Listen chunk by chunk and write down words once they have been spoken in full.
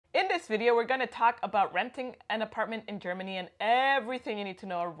this video, we're going to talk about renting an apartment in Germany and everything you need to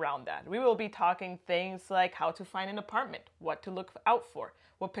know around that. We will be talking things like how to find an apartment, what to look out for,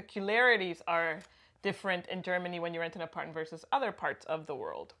 what peculiarities are different in Germany when you rent an apartment versus other parts of the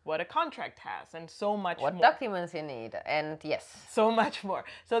world, what a contract has, and so much more. What documents you need, and yes. So much more.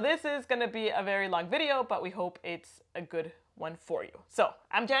 So this is going to be a very long video, but we hope it's a good one for you. So,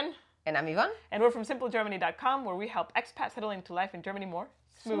 I'm Jen. And I'm Yvonne. And we're from simplegermany.com, where we help expats settle into life in Germany more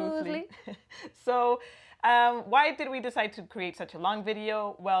smoothly. So, why did we decide to create such a long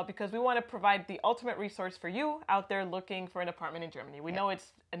video? Well, because we want to provide the ultimate resource for you out there looking for an apartment in Germany. We know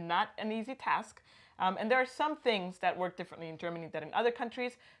it's not an easy task. And there are some things that work differently in Germany than in other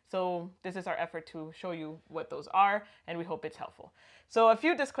countries. So this is our effort to show you what those are, and we hope it's helpful. So a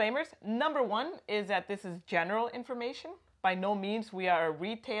few disclaimers. Number one is that this is general information. By no means we are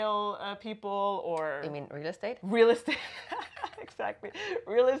retail people or... You mean real estate? Real estate. Exactly.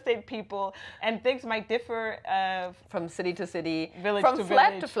 Real estate people. And things might differ from city to city, village from to flat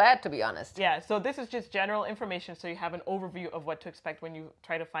village. to flat, to be honest. Yeah, so this is just general information so you have an overview of what to expect when you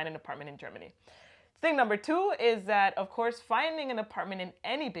try to find an apartment in Germany. Thing number two is that, of course, finding an apartment in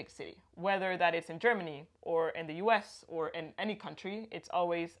any big city, whether that is in Germany or in the US or in any country, it's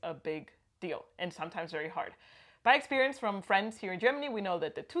always a big deal and sometimes very hard. By experience from friends here in Germany, we know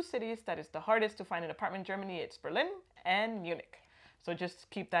that the two cities that is the hardest to find an apartment in Germany, it's Berlin and Munich. So just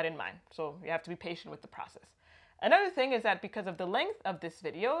keep that in mind. So you have to be patient with the process. Another thing is that because of the length of this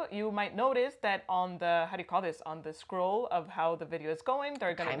video, you might notice that on the, how do you call this, on the scroll of how the video is going, there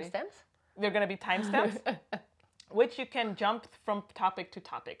are going to be... Timestamps? They're going to be timestamps, which you can jump from topic to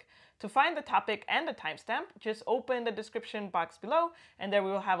topic. To find the topic and the timestamp, just open the description box below, and there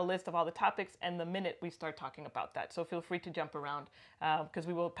we will have a list of all the topics and the minute we start talking about that. So feel free to jump around because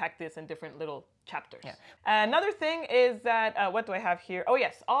we will pack this in different little chapters. Yeah. Another thing is that, what do I have here? Oh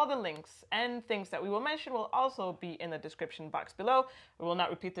yes, all the links and things that we will mention will also be in the description box below. We will not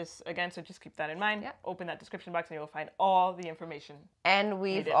repeat this again, so just keep that in mind. Yeah. Open that description box and you will find all the information. And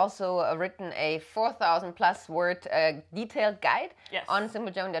we've also written a 4,000 plus word detailed guide on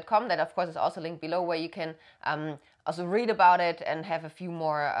simplegermany.com that of course is also linked below, where you can also read about it and have a few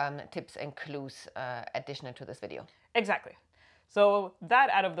more tips and clues additional to this video. Exactly. So that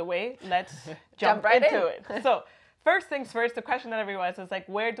out of the way, let's jump right into it. So first things first, the question that everyone asks is like,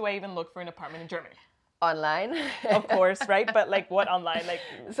 where do I even look for an apartment in Germany? Online. Of course, right? But like what online? Like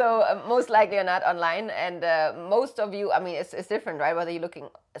so most likely you're not online, and most of you, I mean, it's different, right? Whether you're looking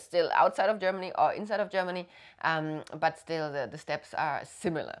still outside of Germany or inside of Germany, but still the steps are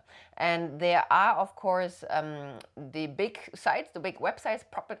similar. And there are, of course, the big sites, the big websites,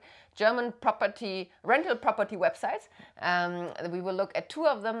 German rental property websites. We will look at two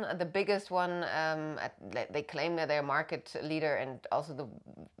of them. The biggest one, they claim that they're market leader, and also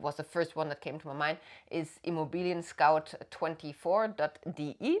was the first one that came to my mind, is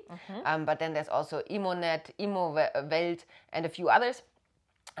Immobilienscout24.de. But then there's also Immonet, Immowelt, and a few others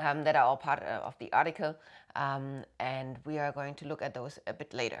that are all part of the article. And we are going to look at those a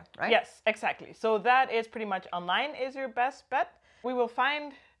bit later, right? Yes, exactly. So that is pretty much online is your best bet. We will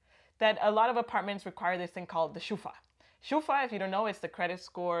find that a lot of apartments require this thing called the Schufa. Schufa, if you don't know, it's the credit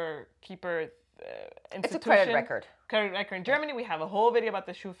score keeper institution. It's a credit record. Credit record in Germany. We have a whole video about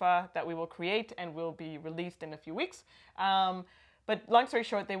the Schufa that we will create and will be released in a few weeks. But long story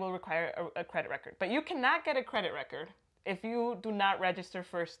short, they will require a credit record. But you cannot get a credit record if you do not register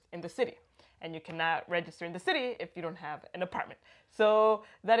first in the city. And you cannot register in the city if you don't have an apartment. So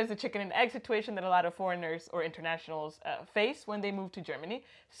that is a chicken and egg situation that a lot of foreigners or internationals face when they move to Germany.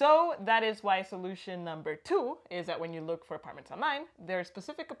 So that is why solution number two is that when you look for apartments online, there are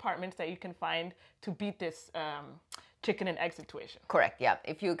specific apartments that you can find to beat this chicken and egg situation. Correct, yeah.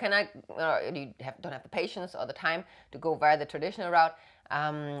 If you cannot, you don't have the patience or the time to go via the traditional route,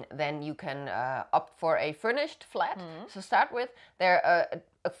 then you can opt for a furnished flat. To start with, there are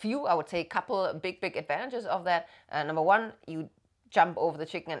a few, I would say, a couple big advantages of that. Number one, you jump over the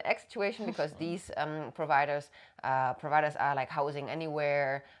chicken and egg situation because these providers are like Housing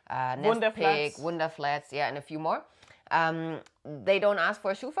Anywhere, Nestpig, Wunderflats, yeah, and a few more. They don't ask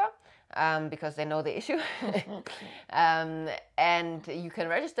for a Schufa. Because they know the issue. And you can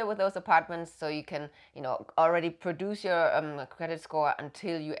register with those apartments, so you can, already produce your credit score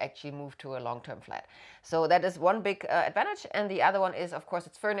until you actually move to a long-term flat. So that is one big advantage. And the other one is, of course,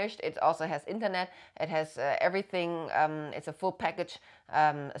 it's furnished. It also has internet. It has everything. It's a full package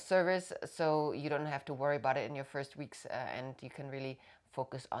service, so you don't have to worry about it in your first weeks, and you can really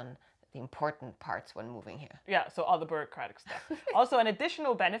focus on the important parts when moving here. Yeah, so all the bureaucratic stuff. Also, an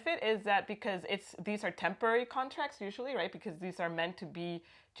additional benefit is that because these are temporary contracts usually, right? Because these are meant to be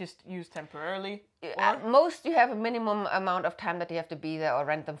just use temporarily? Most you have a minimum amount of time that you have to be there or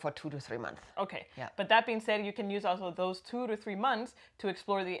rent them for 2 to 3 months. Okay. Yeah. But that being said, you can use also those 2 to 3 months to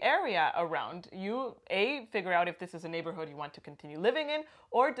explore the area around you. Figure out if this is a neighborhood you want to continue living in,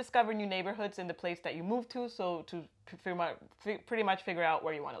 or discover new neighborhoods in the place that you moved to. So to pretty much figure out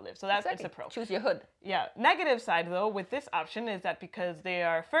where you want to live. So that's it's a pro. Choose your hood. Yeah. Negative side though with this option is that because they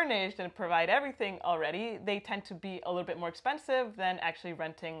are furnished and provide everything already, they tend to be a little bit more expensive than actually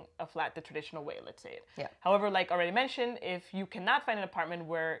renting a flat the traditional way, let's say it. Yeah. However, like already mentioned, if you cannot find an apartment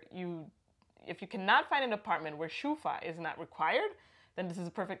where Schufa is not required, then this is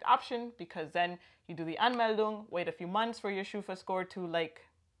a perfect option, because then you do the Anmeldung, wait a few months for your Schufa score to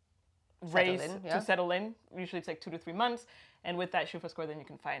settle in. Usually it's like 2 to 3 months. And with that Schufa score, then you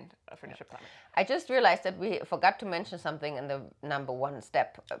can find a furnished apartment. I just realized that we forgot to mention something in the number 1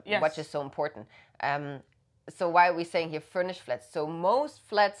 step, which is so important. So why are we saying here furnished flats? So most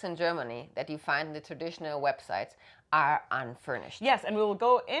flats in Germany that you find in the traditional websites are unfurnished. Yes, and we will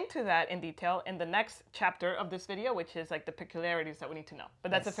go into that in detail in the next chapter of this video, which is like the peculiarities that we need to know.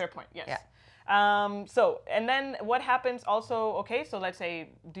 But that's a fair point, yes. Yeah. And then what happens also, okay, so let's say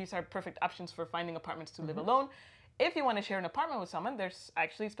these are perfect options for finding apartments to live alone. If you want to share an apartment with someone, there's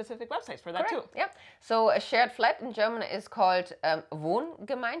actually specific websites for that too. Yeah. So a shared flat in German is called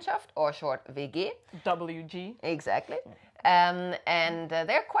Wohngemeinschaft, or short WG. WG. Exactly. And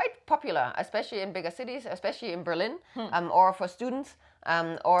they're quite popular, especially in bigger cities, especially in Berlin, or for students,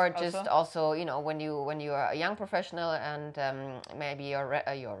 or just also, you know, when you are a young professional and maybe your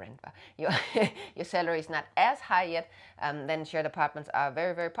salary is not as high yet, then shared apartments are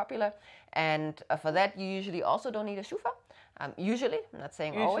very, very popular. And for that, you usually also don't need a Schufa. Usually, I'm not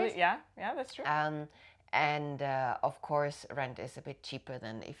saying always. Yeah, that's true. And of course, rent is a bit cheaper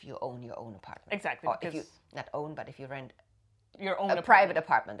than if you own your own apartment. Exactly. Or if you not own, but if you rent your own private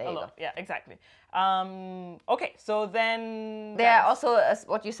apartment. There alone. You go. Yeah, exactly. Okay, so then there are also,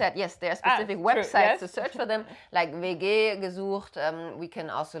 what you said, yes, there are specific websites to search for them, like WG gesucht. We can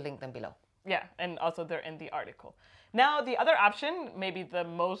also link them below. Yeah, and also they're in the article. Now, the other option, maybe the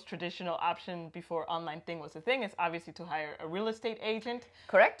most traditional option before online thing was a thing, is obviously to hire a real estate agent.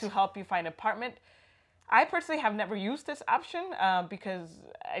 Correct. To help you find an apartment. I personally have never used this option because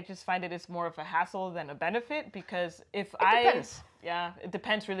I just find it is more of a hassle than a benefit, because it depends. Yeah, it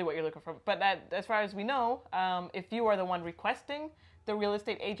depends really what you're looking for. But as far as we know, if you are the one requesting the real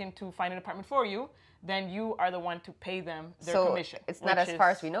estate agent to find an apartment for you, then you are the one to pay them their commission. It's not as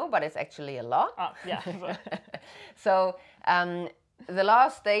far as we know, but it's actually a law. Yeah. So the law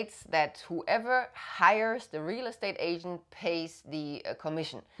states that whoever hires the real estate agent pays the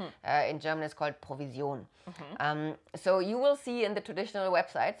commission. In German, it's called Provision. So you will see in the traditional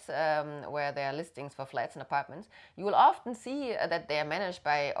websites where there are listings for flats and apartments, you will often see that they are managed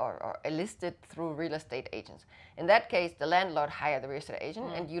by or listed through real estate agents. In that case, the landlord hired the real estate agent,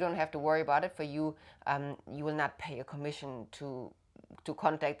 and you don't have to worry about it. For you, you will not pay a commission to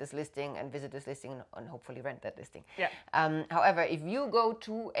contact this listing and visit this listing and hopefully rent that listing. Yeah. However, if you go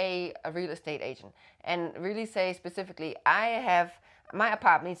to a real estate agent and really say specifically, I have my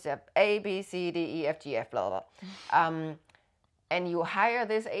apartment needs to have A, B, C, D, E, F, G, F, blah, blah, blah. And you hire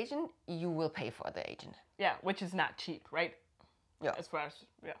this agent, you will pay for the agent. Yeah, which is not cheap, right? Yeah. As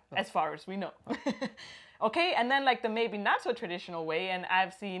far as we know. Okay, and then like the maybe not so traditional way, and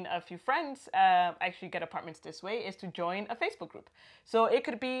I've seen a few friends actually get apartments this way, is to join a Facebook group. So it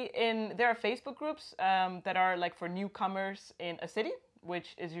could be there are Facebook groups that are like for newcomers in a city,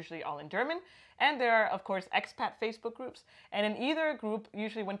 which is usually all in German. And there are, of course, expat Facebook groups. And in either group,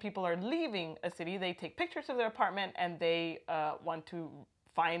 usually when people are leaving a city, they take pictures of their apartment and they want to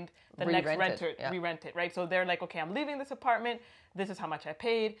find the next renter, re-rent it, right? So they're like, okay, I'm leaving this apartment. This is how much I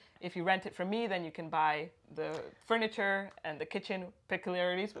paid. If you rent it from me, then you can buy the furniture and the kitchen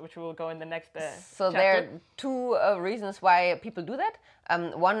peculiarities, which we will go in the next So chapter. There are two reasons why people do that.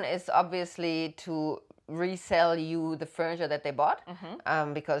 One is obviously to resell you the furniture that they bought,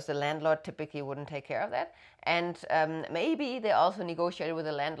 because the landlord typically wouldn't take care of that. And maybe they also negotiated with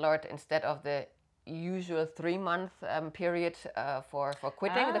the landlord instead of the usual 3-month period for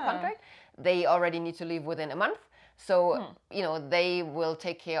quitting the contract. They already need to leave within a month. So, you know, they will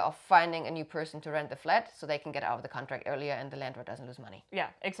take care of finding a new person to rent the flat so they can get out of the contract earlier and the landlord doesn't lose money. Yeah,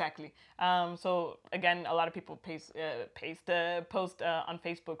 exactly. So again, a lot of people post on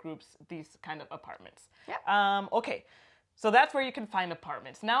Facebook groups these kind of apartments. Yeah. Okay. So that's where you can find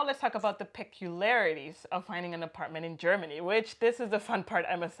apartments. Now let's talk about the peculiarities of finding an apartment in Germany, which this is the fun part,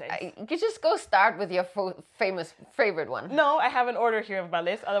 I must say. You just go start with your famous favorite one. No, I have an order here of my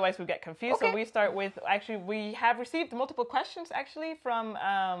list, otherwise we get confused. Okay. So we start with, actually, we have received multiple questions actually from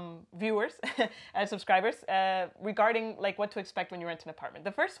viewers and subscribers regarding like what to expect when you rent an apartment.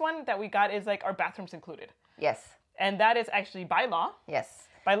 The first one that we got is like, are bathrooms included? Yes. And that is actually by law. Yes.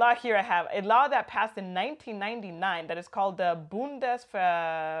 By law, here I have a law that passed in 1999 that is called the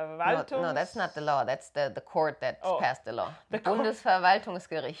Bundesverwaltungs... No, that's not the law. That's the court that passed the law. The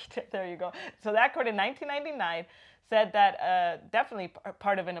Bundesverwaltungsgericht. There you go. So that court in 1999 said that definitely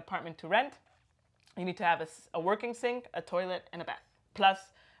part of an apartment to rent, you need to have a working sink, a toilet, and a bath. Plus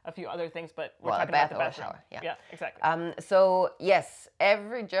a few other things, but we're talking about the bathroom. Shower. Yeah, exactly. So yes,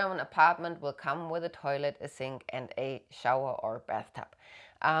 every German apartment will come with a toilet, a sink, and a shower or bathtub.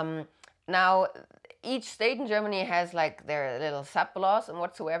 Now, each state in Germany has like their little sub-laws and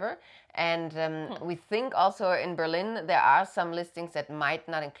whatsoever. And we think also in Berlin there are some listings that might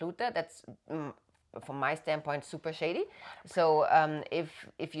not include that. That's, from my standpoint, super shady. So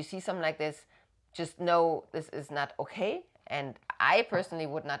if you see something like this, just know this is not okay. And I personally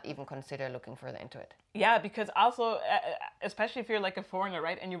would not even consider looking further into it. Yeah, because also, especially if you're like a foreigner,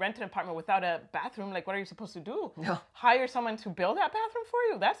 right? And you rent an apartment without a bathroom, like what are you supposed to do? No. Hire someone to build that bathroom for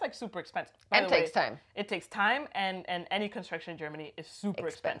you? That's like super expensive. And takes time. It takes time, and any construction in Germany is super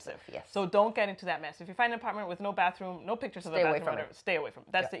expensive. Yes. So don't get into that mess. If you find an apartment with no bathroom, no pictures of a bathroom, whatever, stay away from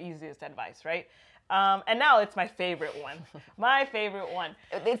it. That's the easiest advice, right? And now it's my favorite one. My favorite one.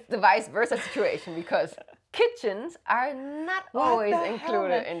 It's the vice versa situation because kitchens are not always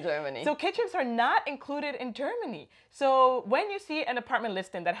included in Germany. So kitchens are not included in Germany. So when you see an apartment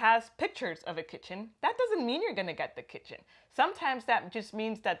listing that has pictures of a kitchen, that doesn't mean you're going to get the kitchen. Sometimes that just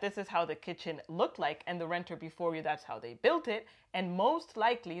means that this is how the kitchen looked like, and the renter before you, that's how they built it. And most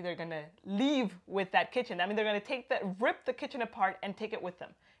likely they're going to leave with that kitchen. I mean, they're going to rip the kitchen apart and take it with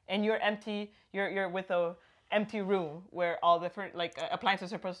them. And you're empty, you're with a empty room where all the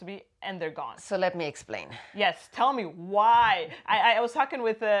appliances are supposed to be, and they're gone. So let me explain. Yes, tell me why. I was talking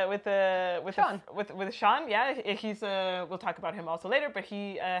with Sean. With Sean. Yeah, he's we'll talk about him also later. But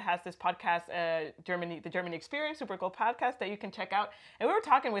he has this podcast, the Germany Experience, super cool podcast that you can check out. And we were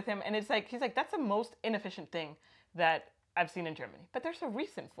talking with him, and he's like, that's the most inefficient thing that I've seen in Germany. But there's a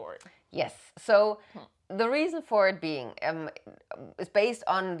reason for it. Yes. So the reason for it being is based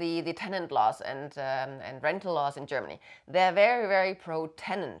on the tenant laws and rental laws in Germany. They're very, very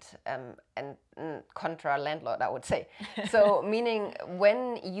pro-tenant and contra landlord, I would say. So meaning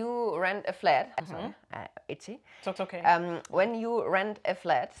when you rent a flat, itchy. So it's okay. When you rent a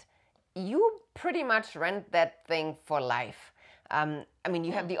flat, you pretty much rent that thing for life. I mean,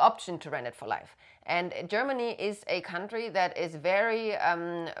 you have the option to rent it for life. And Germany is a country that is very,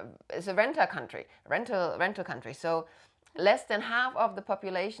 is a rental country. So less than half of the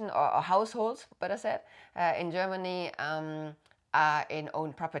population or households, better said, in Germany are in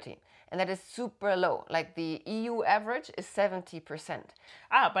own property. And that is super low. Like the EU average is 70%.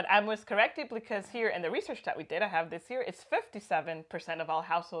 But I was corrected because here in the research that we did, I have this here, it's 57% of all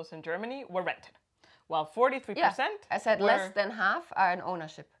households in Germany were rented. While 43%... Yeah, I said less than half are in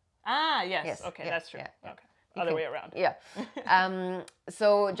ownership. Yes. Okay, that's true. Yeah. Okay. Other way around. Yeah.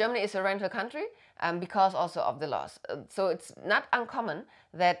 So Germany is a rental country because also of the laws. So it's not uncommon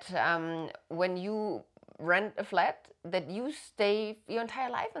that when you rent a flat, that you stay your entire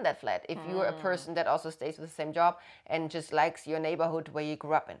life in that flat. If you're a person that also stays with the same job and just likes your neighborhood where you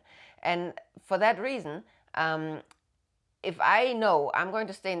grew up in. And for that reason, if I know I'm going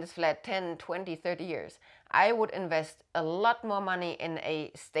to stay in this flat 10, 20, 30 years, I would invest a lot more money in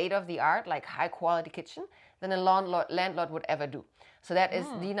a state-of-the-art, like high-quality kitchen than a landlord would ever do. So that is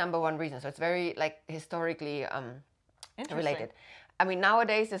the number one reason. So it's very historically related. I mean,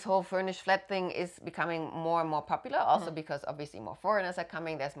 nowadays this whole furnished flat thing is becoming more and more popular, also because obviously more foreigners are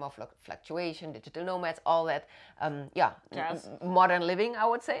coming, there's more fluctuation, digital nomads, all that, modern living, I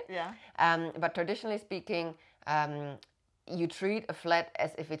would say. Yeah. But traditionally speaking, you treat a flat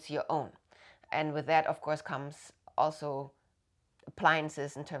as if it's your own. And with that, of course, comes also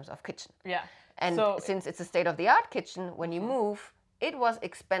appliances in terms of kitchen. Yeah. And since it's a state-of-the-art kitchen, when you move, it was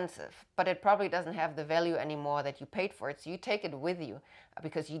expensive, but it probably doesn't have the value anymore that you paid for it. So you take it with you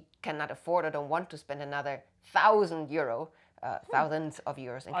because you cannot afford or don't want to spend another €1,000, thousands of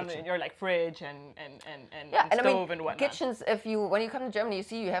euros in kitchen. Your like fridge and and stove and whatnot. Kitchens, when you come to Germany, you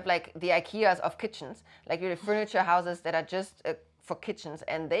see you have like the IKEAs of kitchens, like your furniture houses that are just for kitchens,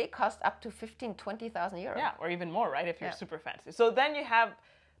 and they cost up to 15,000, 20,000 euros. Yeah, or even more, right? If you're super fancy. So then you have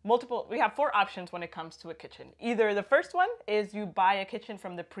we have 4 options when it comes to a kitchen. Either the first one is you buy a kitchen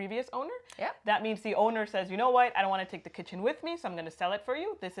from the previous owner. Yeah. That means the owner says, you know what, I don't want to take the kitchen with me, so I'm going to sell it for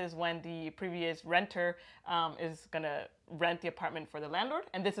you. This is when the previous renter is going to rent the apartment for the landlord.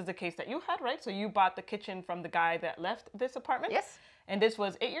 And this is the case that you had, right? So you bought the kitchen from the guy that left this apartment. Yes. And this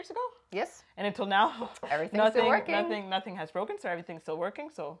was 8 years ago? Yes. And until now, everything's still working. Nothing has broken, so everything's still working.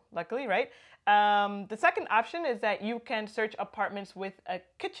 So luckily, right? The second option is that you can search apartments with a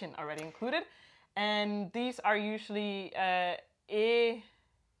kitchen already included, and these are usually eBook.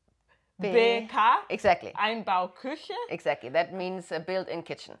 Exactly. Einbauküche. Exactly. That means a built-in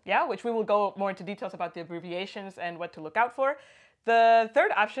kitchen. Yeah, which we will go more into details about the abbreviations and what to look out for. The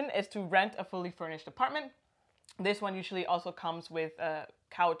third option is to rent a fully furnished apartment. This one usually also comes with a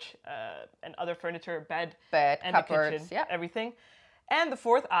couch and other furniture, bed and cupboards, a kitchen, yeah. everything. And the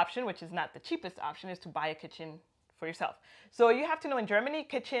fourth option, which is not the cheapest option, is to buy a kitchen for yourself. So you have to know in Germany,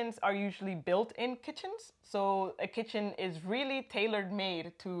 kitchens are usually built-in kitchens. So a kitchen is really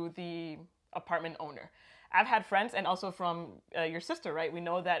tailor-made to the apartment owner. I've had friends, and also from your sister, right? We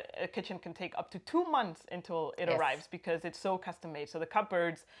know that a kitchen can take up to 2 months until it arrives because it's so custom-made. So the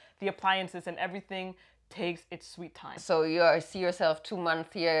cupboards, the appliances, and everything takes its sweet time. So you see yourself 2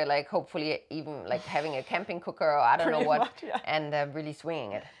 months here, like hopefully even like having a camping cooker or I don't know what, much, yeah. and really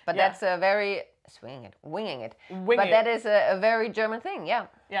swinging it. But Yeah. that's a very winging it. Wing but it. that is a very German thing, yeah.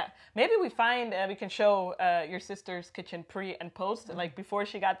 Yeah, maybe we find we can show your sister's kitchen pre and post, like before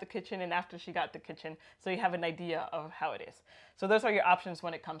she got the kitchen and after she got the kitchen, so you have an idea of how it is. So those are your options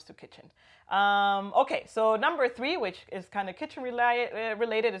when it comes to kitchen. Okay, so number 3, which is kind of kitchen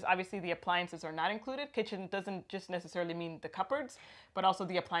related, is obviously the appliances are not included. Kitchen doesn't just necessarily mean the cupboards, but also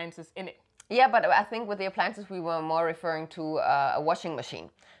the appliances in it. Yeah, but I think with the appliances we were more referring to a washing machine.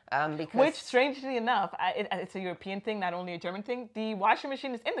 Because Which, strangely enough, it's a European thing, not only a German thing. The washing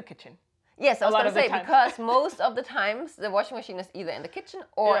machine is in the kitchen. Yes, I was going to say, times. because most of the times the washing machine is either in the kitchen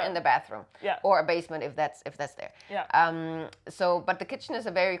or Yeah. in the bathroom, Yeah. or a basement if that's there. Yeah. But the kitchen is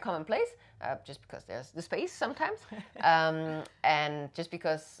a very common place, just because there's the space sometimes, and just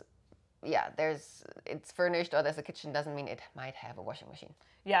because, it's furnished or there's a kitchen doesn't mean it might have a washing machine.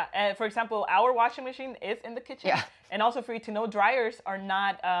 Yeah, for example, our washing machine is in the kitchen. Yeah. And also for you to know, dryers are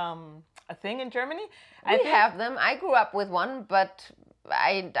not a thing in Germany. We have them. I grew up with one, but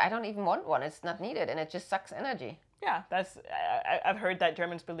I don't even want one. It's not needed, and it just sucks energy. Yeah, I've heard that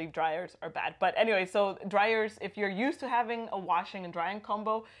Germans believe dryers are bad. But anyway, so dryers, if you're used to having a washing and drying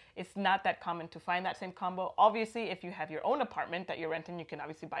combo, it's not that common to find that same combo. Obviously, if you have your own apartment that you're renting, you can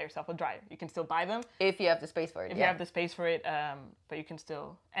obviously buy yourself a dryer. You can still buy them. If you have the space for it, If you have the space for it, but you can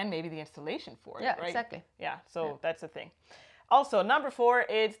still, and maybe the installation for it, Yeah, right? exactly. Yeah, so that's the thing. Also, number 4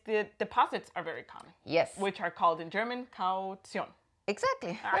 is the deposits are very common. Yes. Which are called in German Kaution.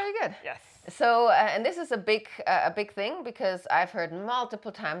 Exactly. Very good. Yes. So, and this is a big thing, because I've heard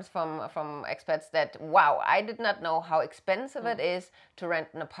multiple times from expats that, wow, I did not know how expensive it is to rent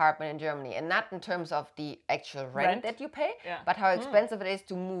an apartment in Germany, and not in terms of the actual rent that you pay, but how expensive it is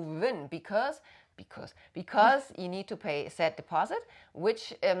to move in, because you need to pay a set deposit,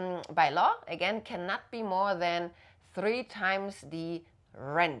 which by law again cannot be more than 3 times the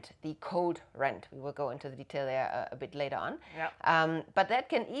rent, the code rent. We will go into the detail there a bit later on. Yeah. But that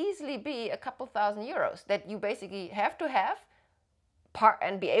can easily be a couple thousand euros that you basically have to have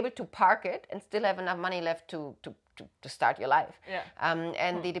and be able to park it and still have enough money left to start your life. Yeah.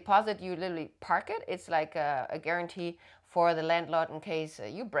 And the deposit, you literally park it. It's like a guarantee for the landlord in case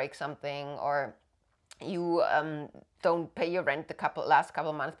you break something or you don't pay your rent the last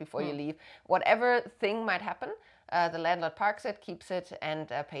couple of months before you leave. Whatever thing might happen, the landlord parks it, keeps it,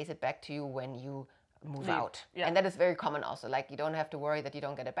 and pays it back to you when you move out. Yeah. And that is very common also. Like, you don't have to worry that you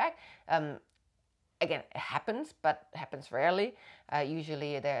don't get it back. Again, it happens, but happens rarely.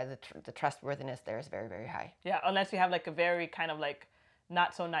 Usually the trustworthiness there is very, very high. Yeah, unless you have like a very kind of like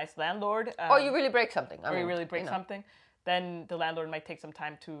not so nice landlord. Or you really break something. You really break something. Then the landlord might take some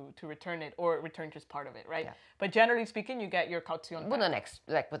time to return it, or return just part of it, right? Yeah. But generally speaking, you get your Kaution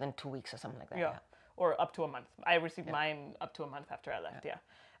back. Within 2 weeks or something like that. Yeah. Or up to a month. I received mine up to a month after I left,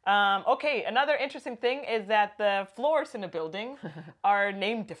 yeah. Okay, another interesting thing is that the floors in a building are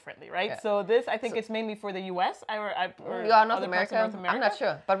named differently, right? Yeah. So this, I think it's mainly for the US or North America. I'm not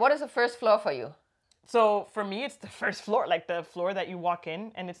sure. But what is the first floor for you? So for me, it's the first floor, like the floor that you walk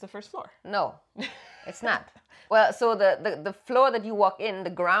in, and it's the first floor. No, it's not. Well, so the floor that you walk in,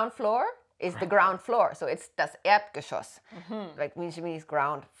 the ground floor, is the ground floor. So it's das Erdgeschoss. Like means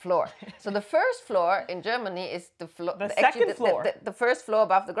ground floor. So the first floor in Germany is the floor. Second floor. The first floor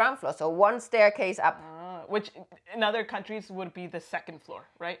above the ground floor. So one staircase up. which in other countries would be the second floor,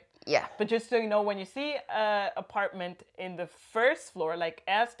 right? Yeah. But just so you know, when you see an apartment in the first floor, like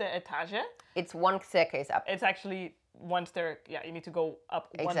erste Etage, It's one staircase up. it's actually one stair. Yeah, you need to go up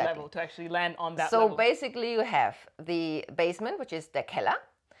one Exactly. level to actually land on that So level. basically you have the basement, which is the Keller,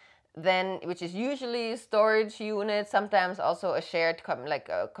 then which is usually storage unit, sometimes also a shared like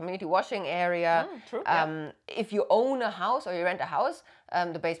a community washing area. True. If you own a house or you rent a house,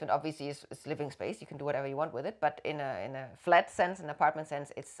 the basement obviously is living space. You can do whatever you want with it, but in a flat sense, an apartment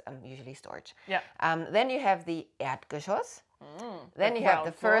sense, it's usually storage. Yeah. Then you have the Erdgeschoss. Then you have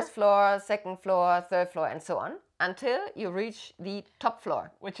the ground first floor, second floor, third floor, and so on, until you reach the top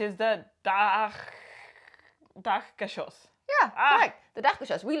floor. Which is the Dachgeschoss. Yeah, correct. The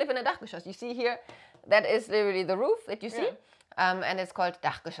Dachgeschoss. We live in a Dachgeschoss. You see here, that is literally the roof that you see. And it's called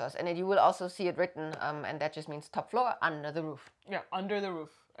Dachgeschoss. And you will also see it written, and that just means top floor, under the roof. Yeah, under the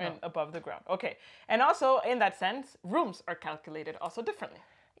roof and above the ground. Okay. And also, in that sense, rooms are calculated also differently.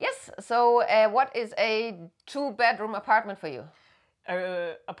 Yes. So what is a 2-bedroom apartment for you?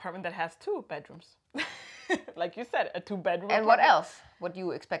 An apartment that has 2 bedrooms. Like you said, a 2-bedroom And apartment. what else would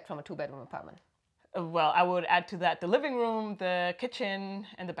you expect from a 2-bedroom apartment? Well, I would add to that the living room, the kitchen,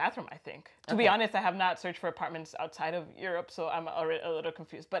 and the bathroom, I think. To be honest, I have not searched for apartments outside of Europe, so I'm already a little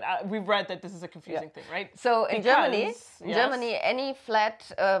confused. But we've read that this is a confusing thing, right? So in Germany, yes. any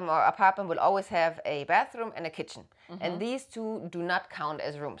flat or apartment will always have a bathroom and a kitchen. And these two do not count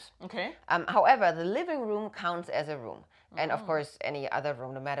as rooms. Okay. However, the living room counts as a room. And of course, any other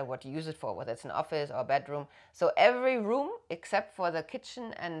room, no matter what you use it for, whether it's an office or a bedroom. So every room, except for the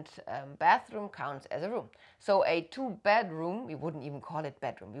kitchen and bathroom, counts as a room. So a 2-bedroom, we wouldn't even call it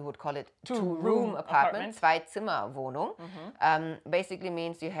bedroom. We would call it two-room apartment. Zwei-Zimmer-Wohnung. Basically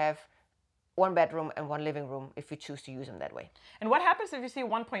means you have 1 bedroom and 1 living room if you choose to use them that way. And what happens if you see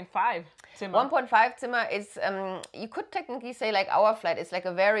 1.5 Zimmer? 1.5 Zimmer is, you could technically say like our flat, it's like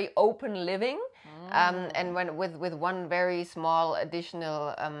a very open living. And when with one very small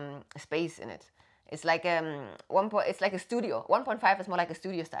additional space in it. It's like it's like a studio. 1.5 is more like a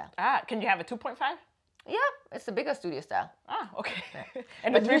studio style. Can you have a 2.5? Yeah, it's a bigger studio style. Okay.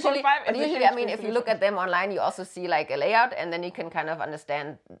 And But the 3.5 usually, I mean, if you look at them online, you also see like a layout, and then you can kind of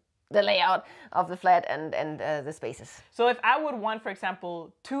understand the layout of the flat and the spaces. So if I would want, for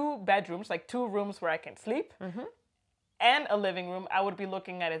example, 2 bedrooms, like 2 rooms where I can sleep, and a living room, I would be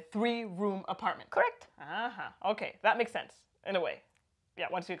looking at a 3-room apartment. Correct. Okay, that makes sense in a way. Yeah,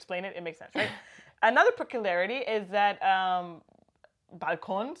 once you explain it, it makes sense, right? Another peculiarity is that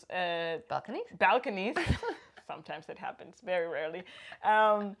balconies, sometimes it happens, very rarely.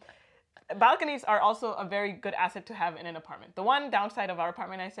 Balconies are also a very good asset to have in an apartment. The one downside of our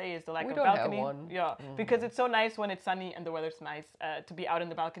apartment, I say, is the lack of balcony. We don't have one. Yeah, because it's so nice when it's sunny and the weather's nice to be out in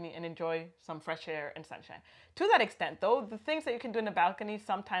the balcony and enjoy some fresh air and sunshine. To that extent, though, the things that you can do in the balcony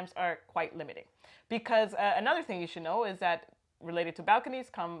sometimes are quite limiting. Because another thing you should know is that related to balconies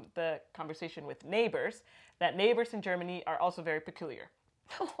come the conversation with neighbors, that neighbors in Germany are also very peculiar.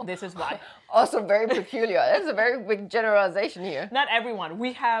 This is why. Also very peculiar. That's a very big generalization here. Not everyone.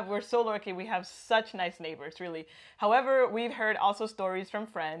 We're so lucky. We have such nice neighbors, really. However, we've heard also stories from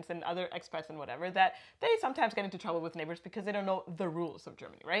friends and other expats and whatever that they sometimes get into trouble with neighbors because they don't know the rules of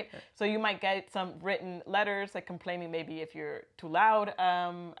Germany, right? So you might get some written letters like complaining maybe if you're too loud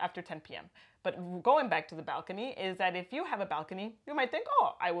after 10 p.m. But going back to the balcony is that if you have a balcony, you might think,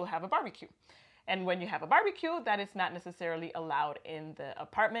 oh, I will have a barbecue. And when you have a barbecue, that is not necessarily allowed in the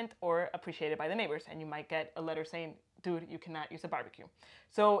apartment or appreciated by the neighbors. And you might get a letter saying, dude, you cannot use a barbecue.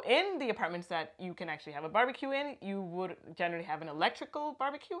 So in the apartments that you can actually have a barbecue in, you would generally have an electrical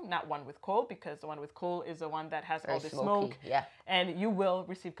barbecue, not one with coal, because the one with coal is the one that has all the smoke. Yeah. And you will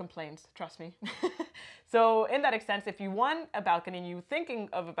receive complaints, trust me. So in that extent, if you want a balcony and you're thinking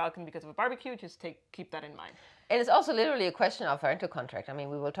of a balcony because of a barbecue, just keep that in mind. And it's also literally a question of rental contract. I mean,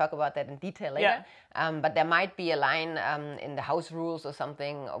 we will talk about that in detail later. Yeah. But there might be a line in the house rules or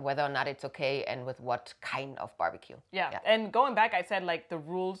something, whether or not it's okay and with what kind of barbecue. Yeah. And going back, I said like the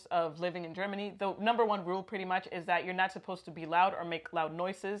rules of living in Germany. The number one rule pretty much is that you're not supposed to be loud or make loud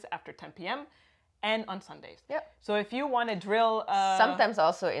noises after 10 p.m. and on Sundays. Yeah. So if you want to drill... sometimes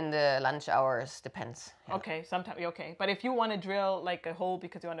also in the lunch hours, depends. Yeah. Okay, sometimes, okay. But if you want to drill like a hole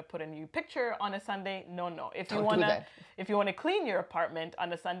because you want to put a new picture on a Sunday, no. If you want to clean your apartment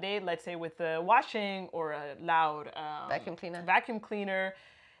on a Sunday, let's say with the washing or a loud... vacuum cleaner. Vacuum cleaner.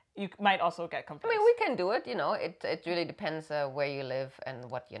 you might also get complaints. I mean, we can do it, it really depends where you live and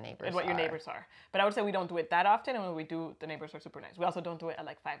what your neighbors are. And what your neighbors are. But I would say we don't do it that often, and when we do, the neighbors are super nice. We also don't do it at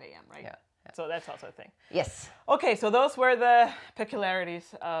like 5 a.m., right? Yeah. So that's also a thing. Yes. Okay, so those were the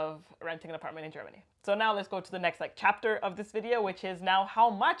peculiarities of renting an apartment in Germany. So now let's go to the next chapter of this video, which is now how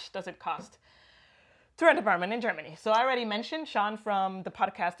much does it cost to rent an apartment in Germany. So I already mentioned Sean from the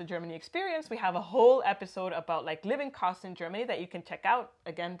podcast, The Germany Experience. We have a whole episode about living costs in Germany that you can check out.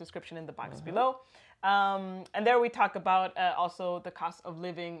 Again, description in the box below. And there we talk about also the cost of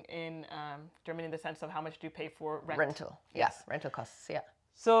living in Germany in the sense of how much do you pay for rent. Rental. Yes, rental costs, yeah.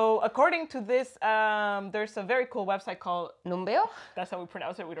 So according to this, there's a very cool website called Numbeo. That's how we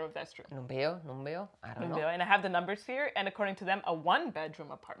pronounce it. We don't know if that's true. Numbeo. I don't know. And I have the numbers here. And according to them, a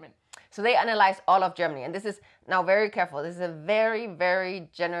 1-bedroom apartment. So they analyze all of Germany. And this is, now very careful, this is a very, very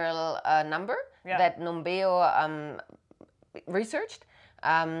general number that Numbeo researched.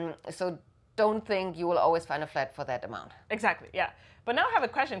 So don't think you will always find a flat for that amount. Exactly, yeah. But now I have a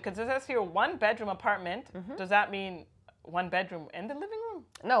question, because it says here 1-bedroom apartment. Does that mean 1 bedroom and the living room?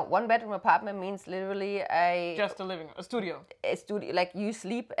 No, 1-bedroom apartment means literally just a living room, a studio. A studio, like you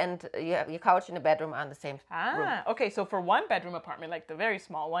sleep and your couch and the bedroom are in the same room. Okay, so for 1-bedroom apartment, like the very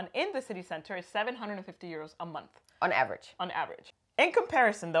small one in the city center, is 750 euros a month. On average. On average. In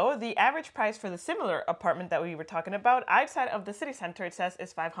comparison, though, the average price for the similar apartment that we were talking about outside of the city center, it says,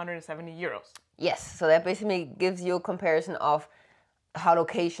 is 570 euros. Yes, so that basically gives you a comparison of how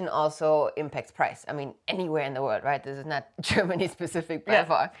location also impacts price. I mean, anywhere in the world, right? This is not Germany specific by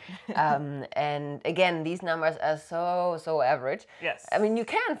far. And again, these numbers are so average. Yes. I mean, you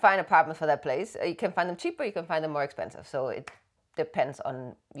can find apartments for that place. You can find them cheaper, you can find them more expensive. So it depends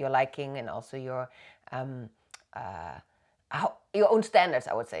on your liking and also your own standards,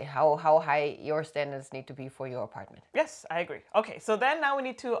 I would say. How high your standards need to be for your apartment. Yes, I agree. Okay, so then now we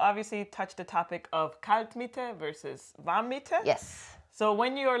need to obviously touch the topic of Kaltmiete versus Warmmiete. Yes. So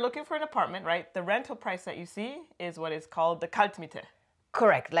when you are looking for an apartment, right, the rental price that you see is what is called the Kaltmiete.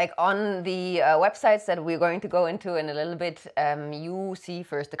 Correct. Like on the websites that we're going to go into in a little bit, you see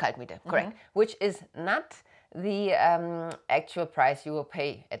first the Kaltmiete. Correct. Which is not the actual price you will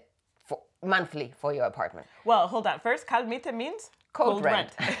pay monthly for your apartment. Well, hold on. First, Kaltmiete means cold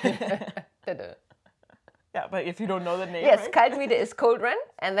rent. Yeah, but if you don't know the name, yes, right? Kaltmiete is cold rent,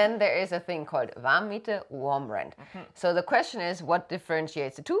 and then there is a thing called Warmmiete, warm rent. So the question is, what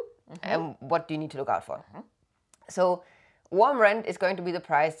differentiates the two, and what do you need to look out for? So warm rent is going to be the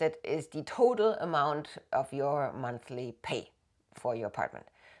price that is the total amount of your monthly pay for your apartment.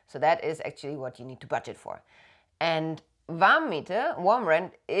 So that is actually what you need to budget for. And Warmmiete, warm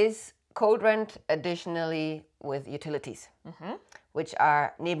rent, is cold rent additionally with utilities, which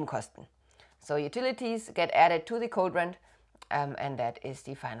are Nebenkosten. So utilities get added to the cold rent, and that is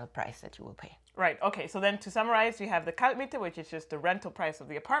the final price that you will pay. Right, okay, so then to summarize, you have the Kaltmiete, which is just the rental price of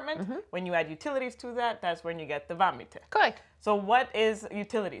the apartment. When you add utilities to that, that's when you get the Warmmiete. Correct. So what is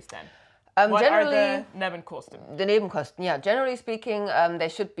utilities then? What generally, are the Nebenkosten? The Nebenkosten, yeah. Generally speaking, there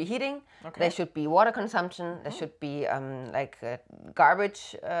should be heating, there should be water consumption, there should be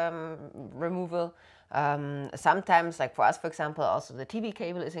garbage removal. Sometimes, like for us, for example, also the TV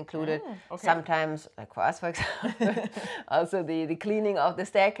cable is included. Sometimes, like for us, for example, also the cleaning of the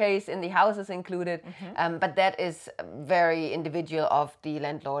staircase in the house is included. But that is very individual of the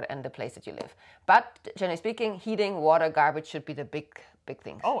landlord and the place that you live. But generally speaking, heating, water, garbage should be the big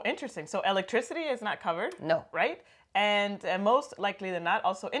things. Oh, interesting. So electricity is not covered? No. Right? And most likely than not,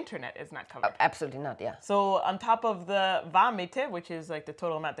 also internet is not covered. Absolutely not, yeah. So on top of the Warmmiete, which is like the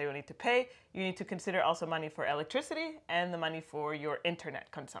total amount that you need to pay, you need to consider also money for electricity and the money for your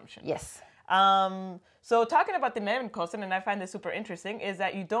internet consumption. Yes. So talking about the Nebenkosten, and I find this super interesting, is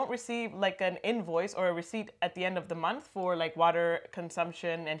that you don't receive like an invoice or a receipt at the end of the month for like water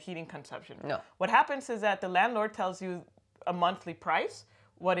consumption and heating consumption. No. What happens is that the landlord tells you a monthly price,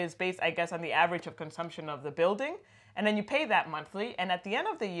 what is based, I guess, on the average of consumption of the building. And then you pay that monthly, and at the end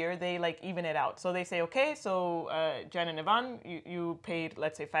of the year, they like even it out. So they say, okay, so Jen and Yvonne, you paid,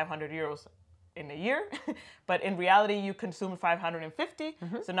 let's say, 500 euros in a year, but in reality, you consumed 550.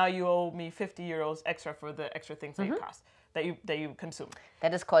 So now you owe me 50 euros extra for the extra things that you cost, that you consume.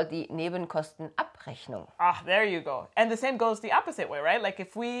 That is called the Nebenkostenabrechnung. Ah, there you go. And the same goes the opposite way, right? Like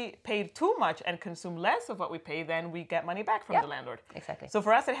if we paid too much and consume less of what we pay, then we get money back from the landlord. Exactly. So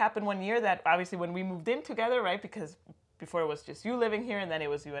for us, it happened one year that obviously when we moved in together, right? Because before it was just you living here and then it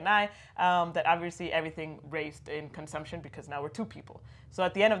was you and I, that obviously everything raised in consumption because now we're two people. So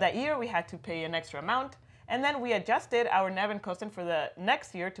at the end of that year, we had to pay an extra amount. And then we adjusted our Nebenkosten for the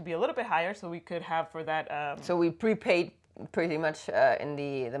next year to be a little bit higher so we could have for that... So we prepaid pretty much in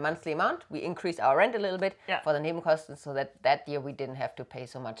the monthly amount. We increased our rent a little bit for the Nebenkosten, so that year we didn't have to pay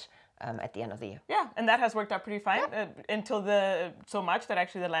so much at the end of the year. Yeah, and that has worked out pretty fine until so much that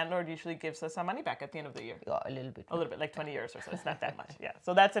actually the landlord usually gives us some money back at the end of the year. Yeah, a little bit. A little bit, like 20 years or so. It's not that much. Yeah,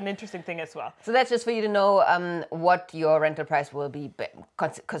 so that's an interesting thing as well. So that's just for you to know what your rental price will be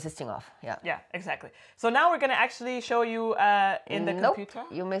consisting of. Yeah. Yeah, exactly. So now we're going to actually show you in the computer.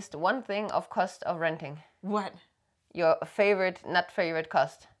 You missed one thing of cost of renting. What? Your not favorite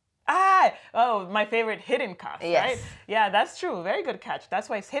cost. My favorite hidden cost, right? Yeah, that's true. Very good catch. That's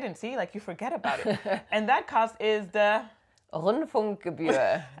why it's hidden. See, like you forget about it. And that cost is the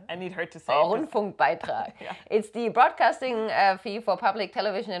Rundfunkgebühr. I need her to say Rundfunkbeitrag. It's the broadcasting fee for public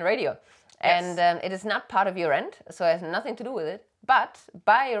television and radio. And it is not part of your rent, so it has nothing to do with it. But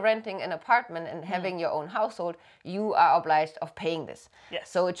by renting an apartment and having your own household, you are obliged of paying this. Yes.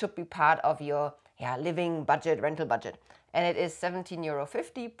 So it should be part of your living budget, rental budget. And it is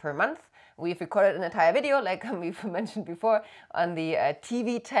 €17.50 per month. We've recorded an entire video, like we've mentioned before, on the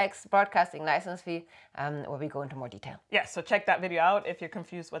TV tax broadcasting license fee, where we go into more detail. Yeah, so check that video out. If you're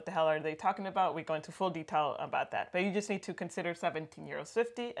confused, what the hell are they talking about? We go into full detail about that. But you just need to consider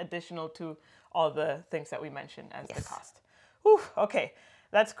 €17.50 additional to all the things that we mentioned as the cost. Whew, okay.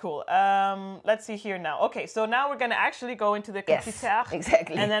 That's cool. Let's see here now. Okay, so now we're going to actually go into the computer. Yes,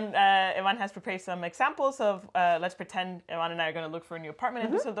 exactly. And then Yvonne has prepared some examples of, let's pretend Yvonne and I are going to look for a new apartment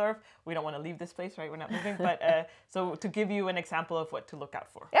in Düsseldorf. We don't want to leave this place, right? We're not moving. But so to give you an example of what to look out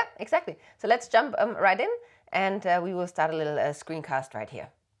for. Yeah, exactly. So let's jump right in, and we will start a little screencast right here.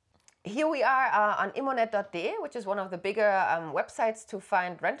 Here we are on immonet.de, which is one of the bigger websites to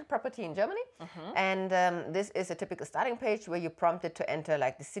find rental property in Germany. And this is a typical starting page where you're prompted to enter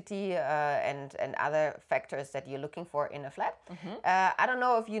like the city and other factors that you're looking for in a flat. I don't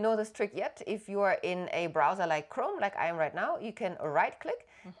know if you know this trick yet. If you are in a browser like Chrome, like I am right now, you can right click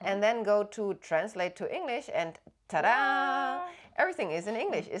and then go to translate to English, and ta-da! Everything is in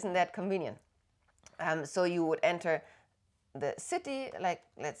English. Isn't that convenient? So you would enter the city, like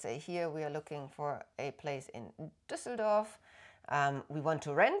let's say here we are looking for a place in Düsseldorf. We want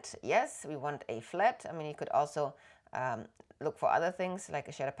to rent, yes, we want a flat. I mean, you could also look for other things like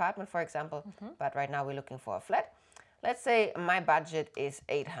a shared apartment, for example, but right now we're looking for a flat. Let's say my budget is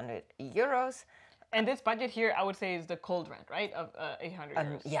 €800. And this budget here, I would say, is the cold rent, right, of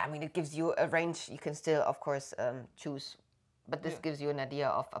 €800. Yeah, I mean, it gives you a range. You can still, of course, choose. But this gives you an idea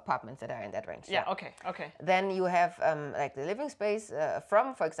of apartments that are in that range. Yeah, okay. Then you have like the living space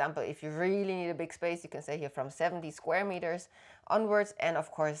for example, if you really need a big space, you can say here from 70 square meters onwards. And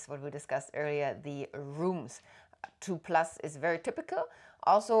of course, what we discussed earlier, the rooms. 2+ is very typical.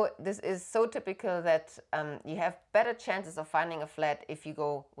 Also, this is so typical that you have better chances of finding a flat if you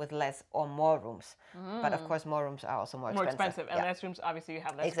go with less or more rooms. But of course, more rooms are also more expensive. And less rooms, obviously, you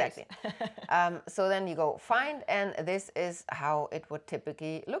have less space. So then you go find, and this is how it would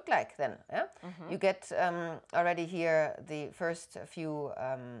typically look like then. Yeah? You get already here the first few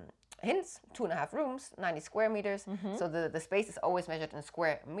hints, 2.5 rooms, 90 square meters. So the space is always measured in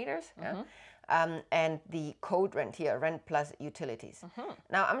square meters. Yeah? And the code rent here, rent plus utilities.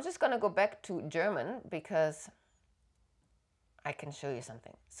 Now, I'm just going to go back to German because I can show you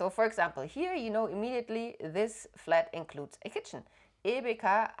something. So, for example, here you know immediately this flat includes a kitchen.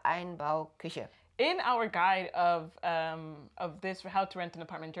 EBK Einbau Küche. In our guide of this, how to rent an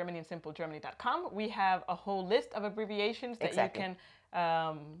apartment in Germany, in simplegermany.com, we have a whole list of abbreviations that you can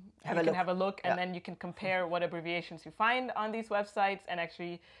have a look, and then you can compare what abbreviations you find on these websites and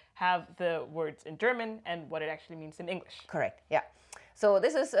actually have the words in German and what it actually means in English. Correct, yeah. So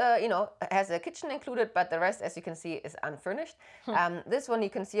this is, has a kitchen included, but the rest, as you can see, is unfurnished. This one you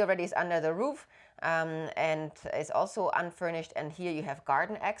can see already is under the roof and is also unfurnished. And here you have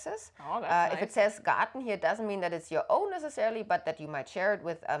garden access. Oh, that's nice. If it says garden here, it doesn't mean that it's your own necessarily, but that you might share it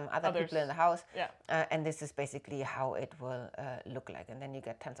with other people in the house. Yeah. And this is basically how it will look like. And then you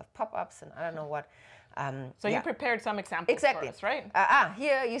get tons of pop-ups and I don't know what. So you prepared some examples for us, right?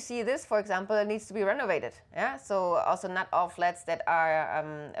 Here you see this, for example, it needs to be renovated. Yeah, so also not all flats that are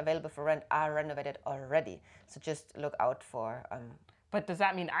available for rent are renovated already. So just look out for. But does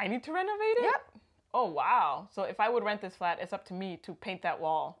that mean I need to renovate it? Yep. Oh wow! So if I would rent this flat, it's up to me to paint that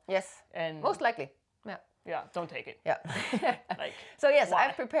wall. Yes. And most likely. Yeah. Yeah. Don't take it. Yeah. Like. So yes, why?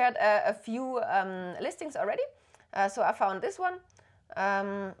 I've prepared a few listings already. So I found this one.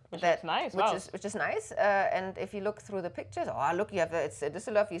 Which is nice. Which is nice. And if you look through the pictures, look, you have it's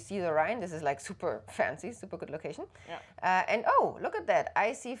Düsseldorf. You see the Rhine. This is like super fancy, super good location. Yeah. And look at that!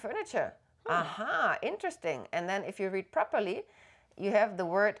 I see furniture. Aha, interesting. And then if you read properly, you have the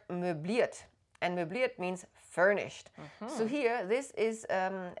word möbliert. and möbliert means furnished. So here, this is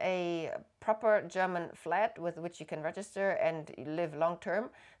a proper German flat with which you can register and live long term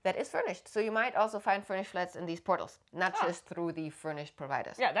that is furnished. So you might also find furnished flats in these portals, not just through the furnished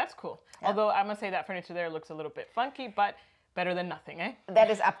providers. Yeah, that's cool. Yeah. Although I must say that furniture there looks a little bit funky, but better than nothing, eh? That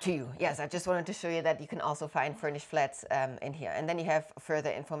is up to you. Yes, I just wanted to show you that you can also find furnished flats in here, and then you have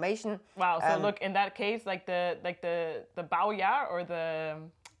further information. Wow. So look, in that case, like the Baujahr or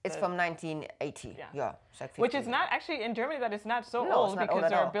it's from 1980. Yeah, it's like which is not actually in Germany. That is not so old because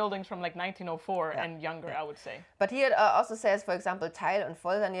there are buildings from like 1904 and younger, I would say. But here it also says, for example, Teil und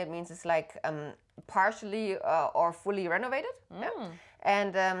vollsaniert means it's like partially or fully renovated.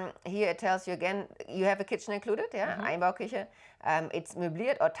 And here it tells you again, you have a kitchen included, Einbauküche. It's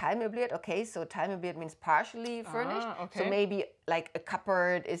möbliert or teilmöbliert. Okay, so teilmöbliert means partially furnished. So maybe like a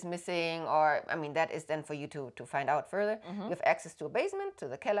cupboard is missing, or I mean that is then for you to find out further. You have access to a basement, to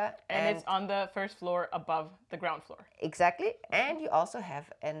the Keller, and it's on the first floor above the ground floor. Exactly, and you also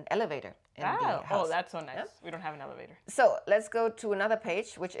have an elevator in the house. Oh, that's so nice. We don't have an elevator. So let's go to another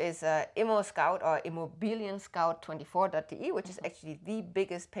page, which is Immo Scout or Immobilienscout24.de, which is actually the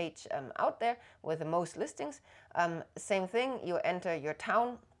biggest page out there with the most listings. Same thing, you enter your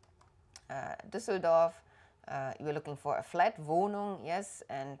town, Düsseldorf, you're looking for a flat, Wohnung, yes,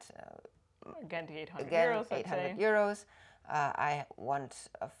 and again the 800 euros. 800 euros. I want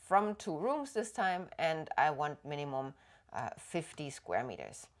from 2 rooms this time, and I want minimum 50 square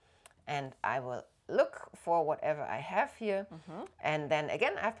meters. And I will look for whatever I have here. And then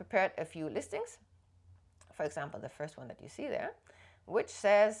again, I've prepared a few listings. For example, the first one that you see there, which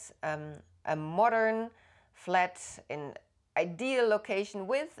says a modern flat in ideal location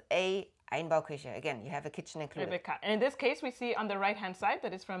with a Einbauküche. Again, you have a kitchen included. And in this case, we see on the right-hand side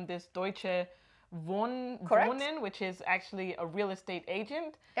that is from this Deutsche Wohnen, which is actually a real estate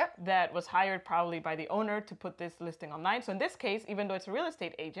agent that was hired probably by the owner to put this listing online. So in this case, even though it's a real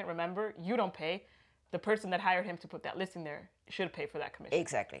estate agent, remember, you don't pay. The person that hired him to put that listing there should pay for that commission.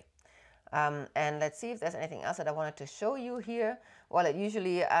 Exactly. And let's see if there's anything else that I wanted to show you here. Well, it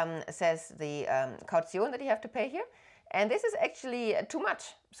usually says the Kaution that you have to pay here. And this is actually too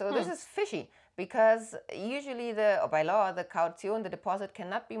much. So this is fishy, because usually by law, the Kaution, the deposit,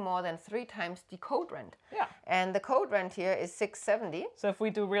 cannot be more than 3 times the code rent. Yeah. And the code rent here is 670. So if we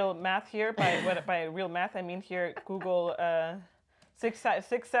do real math here, by real math, I mean here, Google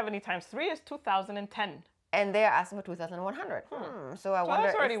 670 times 3 is 2010. And they're asking for 2,100. So I wonder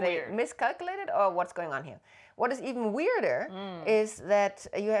if they miscalculated or what's going on here. What is even weirder is that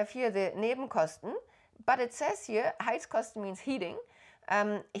you have here the Nebenkosten, but it says here Heizkosten means heating.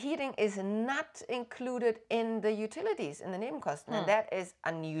 Heating is not included in the utilities, in the Nebenkosten, and that is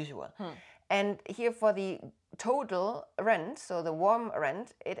unusual. And here for the total rent, so the warm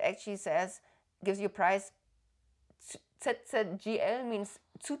rent, it actually gives you a price. ZZGL means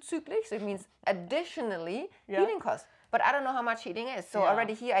zuzüglich, so it means additionally heating costs. But I don't know how much heating is. So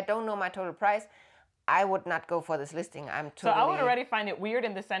already here, I don't know my total price. I would not go for this listing. So I would already find it weird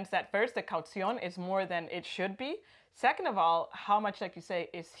in the sense that first, the Kaution is more than it should be. Second of all, how much, like you say,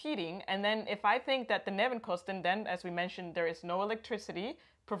 is heating. And then if I think that the Nebenkosten, then as we mentioned, there is no electricity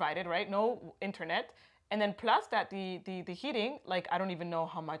provided, right? No internet. And then plus that the heating, like I don't even know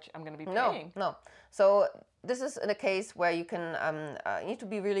how much I'm going to be paying. No. So this is in a case where you can you need to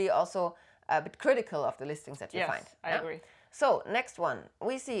be really also a bit critical of the listings that you find. Yes, I agree. So next one,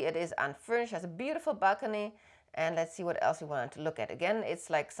 we see it is unfurnished, has a beautiful balcony, and let's see what else we wanted to look at. Again, it's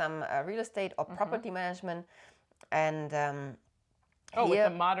like some real estate or property management, and with a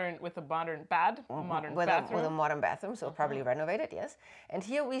modern bathroom. With a modern bathroom, so probably renovated, yes. And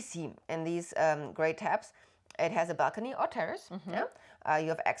here we see in these gray tabs, it has a balcony or terrace. You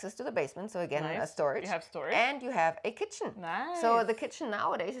have access to the basement, so again, a storage. You have storage. And you have a kitchen. Nice. So the kitchen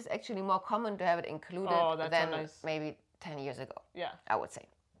nowadays is actually more common to have it included than maybe 10 years ago. Yeah. I would say.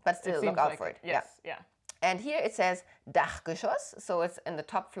 But still look out for it. Yes, yeah. And here it says Dachgeschoss, so it's in the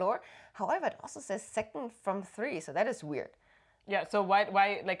top floor. However, it also says second from 3, so that is weird. Yeah, so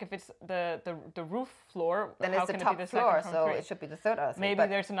why like if it's the roof floor, then how it's the can top it be the floor, second from so 3? It should be the third out of 3. Maybe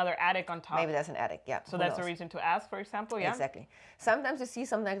there's another attic on top. Maybe there's an attic, yeah. So that's a reason to ask, for example, yeah? Exactly. Sometimes you see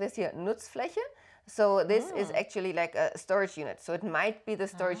something like this here, Nutzfläche. So this is actually like a storage unit. So it might be the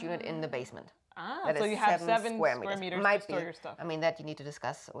storage unit in the basement. So you have 7 square meters might to store your stuff. I mean, that you need to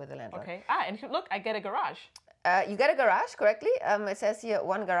discuss with the landlord. Okay. And look, I get a garage. You get a garage correctly. It says here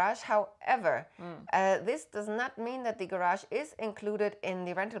 1 garage. However, this does not mean that the garage is included in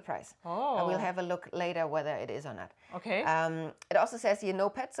the rental price. We'll have a look later whether it is or not. Okay. It also says here no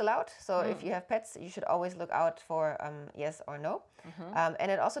pets allowed. So if you have pets, you should always look out for yes or no.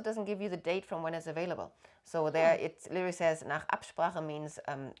 And it also doesn't give you the date from when it's available. So there it literally says nach Absprache means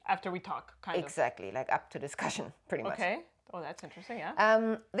after we talk, kind of. Exactly, like up to discussion, pretty much. Okay. Oh, that's interesting,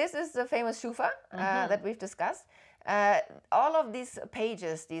 yeah. This is the famous Schufa that we've discussed. All of these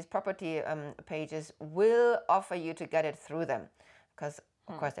pages, these property pages, will offer you to get it through them because,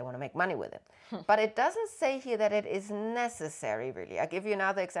 of course, they want to make money with it. But it doesn't say here that it is necessary, really. I'll give you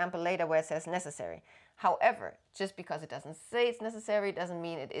another example later where it says necessary. However, just because it doesn't say it's necessary doesn't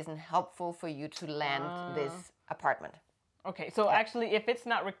mean it isn't helpful for you to land this apartment. Okay, so actually, if it's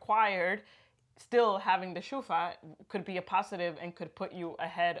not required, still having the Schufa could be a positive and could put you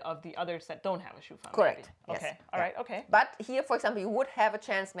ahead of the others that don't have a Schufa. Correct. Maybe. Yes. Okay. All right. Okay. But here, for example, you would have a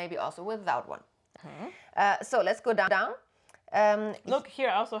chance maybe also without one. So let's go down. Look here,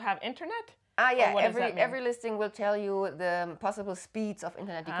 I also have internet. Yeah. Every listing will tell you the possible speeds of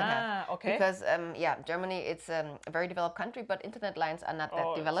internet you can have. Okay. Because Germany, it's a very developed country, but internet lines are not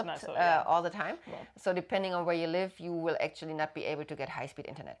that developed not so, all the time. Yeah. So depending on where you live, you will actually not be able to get high-speed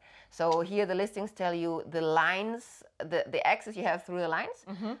internet. So here the listings tell you the lines, the access you have through the lines.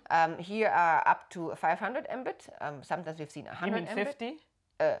 Here are up to 500 Mbit. Sometimes we've seen 100 You mean Mbit. 50?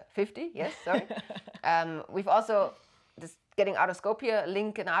 50, yes, sorry. We've also, just getting out of scope here,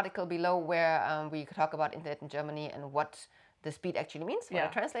 link an article below where we talk about internet in Germany and what the speed actually means, what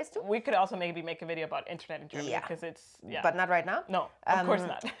it translates to. We could also maybe make a video about internet in Germany because it's, But not right now. No, of course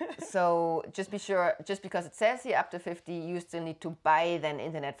not. So just be sure, just because it says here up to 50, you still need to buy then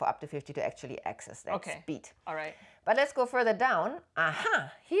internet for up to 50 to actually access that speed. All right. But let's go further down.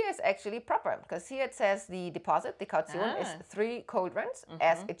 Here is actually proper, because here it says the deposit, the Kaution, is 3 cold rents,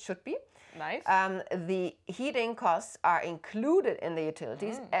 as it should be. Nice. The heating costs are included in the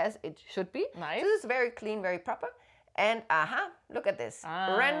utilities, as it should be. Nice. So this is very clean, very proper. And look at this.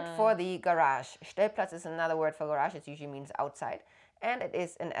 Rent for the garage. Stellplatz is another word for garage. It usually means outside. And it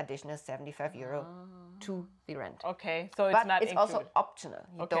is an additional €75 to the rent. Okay, so it's but not it's included. also optional.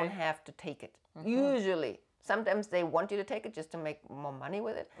 You don't have to take it. Usually. Sometimes they want you to take it just to make more money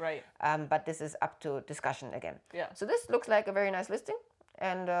with it. Right. But this is up to discussion again. Yeah. So this looks like a very nice listing.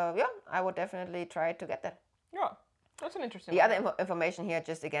 And I would definitely try to get that. Yeah, that's an interesting The other information here,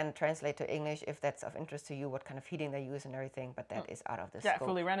 just again, translate to English if that's of interest to you, what kind of heating they use and everything. But that is out of the scope. Yeah,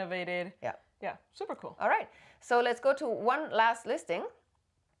 fully renovated. Yeah. Yeah, super cool. All right. So let's go to one last listing,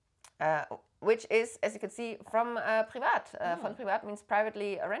 which is, as you can see, from Privat. Von Privat means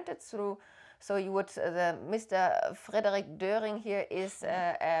privately rented through. So you would, Mr. Frederick Döring here is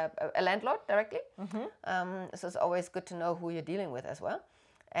a landlord directly. So it's always good to know who you're dealing with as well.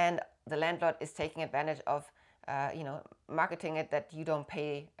 And the landlord is taking advantage of, marketing it that you don't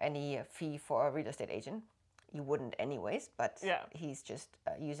pay any fee for a real estate agent. You wouldn't anyways, but he's just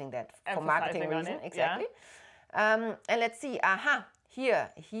using that for marketing reason. Exactly. And let's see. Here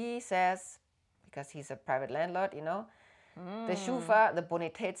he says, because he's a private landlord, the Schufa, the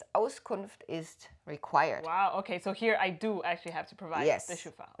Bonitätsauskunft ist required. Wow, okay, so here I do actually have to provide the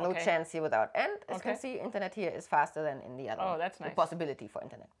Schufa. Okay. No chance here without. And as you can see, internet here is faster than in the other one. Oh, that's nice. The possibility for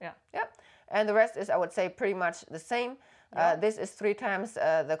internet. Yeah. Yeah. And the rest is, I would say, pretty much the same. This is 3 times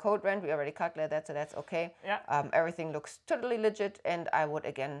the code rent. We already calculated that, so that's okay. Yeah. Everything looks totally legit, and I would,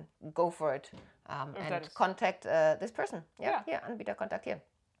 again, go for it and contact this person. Yeah, Anbieter contact here.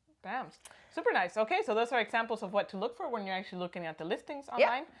 Bam. Super nice. Okay, so those are examples of what to look for when you're actually looking at the listings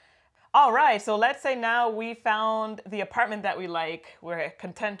online. All right, so let's say now we found the apartment that we like, we're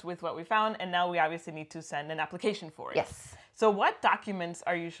content with what we found, and now we obviously need to send an application for it. Yes. So what documents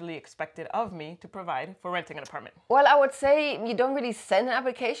are usually expected of me to provide for renting an apartment? Well, I would say you don't really send an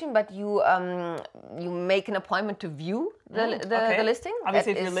application, but you make an appointment to view the listing.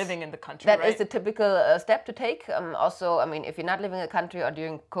 Obviously, if you're living in the country, that is the typical step to take. Also, I mean, if you're not living in the country or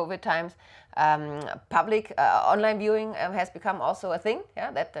during COVID times, public online viewing has become also a thing.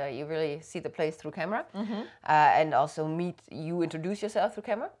 Yeah, that you really see the place through camera, and also you introduce yourself through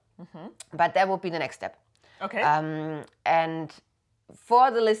camera. But that would be the next step. Okay. And for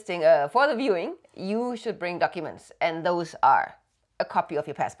the listing, for the viewing, you should bring documents, and those are a copy of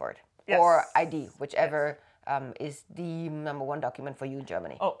your passport or ID, whichever is the number one document for you in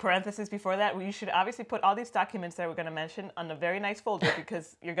Germany. Oh, parenthesis before that, you should obviously put all these documents that we're going to mention on a very nice folder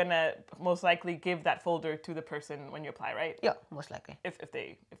because you're going to most likely give that folder to the person when you apply, right? Yeah, most likely. If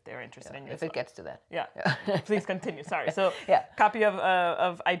they're interested in you. If it gets to that. Yeah. Please continue. Sorry. So Yeah. copy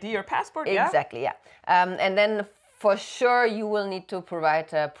of ID or passport. Exactly. Yeah. And then for sure you will need to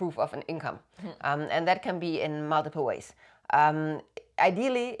provide proof of an income, and that can be in multiple ways.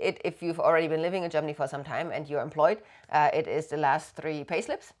 Ideally, if you've already been living in Germany for some time and you're employed, it is the last 3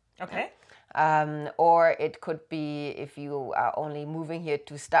 payslips. Okay. Or it could be, if you are only moving here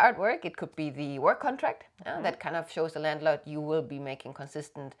to start work, it could be the work contract. That kind of shows the landlord you will be making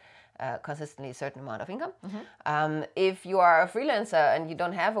consistently a certain amount of income. If you are a freelancer and you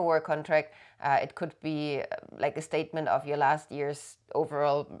don't have a work contract, it could be like a statement of your last year's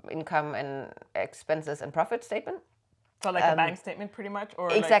overall income and expenses and profit statement. So like a bank statement pretty much?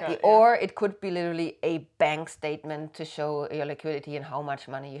 Or Exactly. Like or it could be literally a bank statement to show your liquidity and how much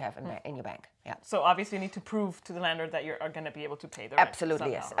money you have in your bank. Yeah. So obviously you need to prove to the landlord that you're going to be able to pay the rent. Absolutely,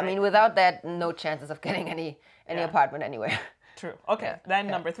 somehow, yes. right? I mean, without that, no chances of getting any apartment anywhere. True. Okay. Then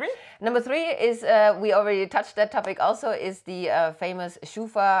number 3. Number 3 is, we already touched that topic also, is the famous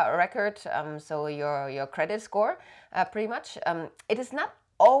Schufa record. So your credit score, pretty much. It is not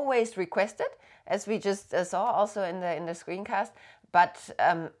always requested, as we just saw also in the screencast, but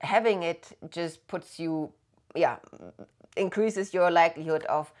having it just puts you, increases your likelihood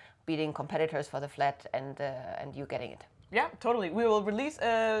of beating competitors for the flat and you getting it. Yeah, totally. We will release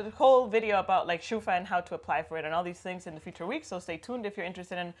a whole video about like Schufa and how to apply for it and all these things in the future weeks. So stay tuned if you're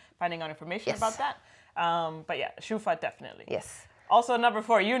interested in finding out information about that. But yeah, Schufa definitely. Yes. Also, number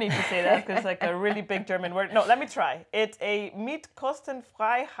 4, you need to say that because like a really big German word. No, let me try. It's a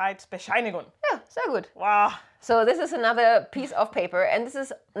Mietkostenfreiheitsbescheinigung. Yeah, so good. Wow. So this is another piece of paper, and this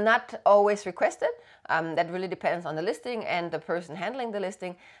is not always requested. That really depends on the listing and the person handling the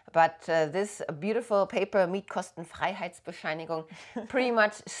listing. But this beautiful paper, Mietkostenfreiheitsbescheinigung, pretty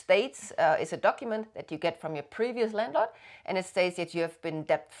much states, is a document that you get from your previous landlord, and it states that you have been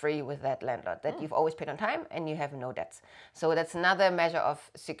debt-free with that landlord, that you've always paid on time and you have no debts. So that's another measure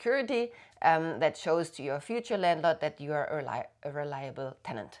of security that shows to your future landlord that you are a reliable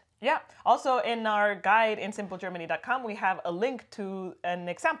tenant. Yeah. Also, in our guide in simplegermany.com, we have a link to an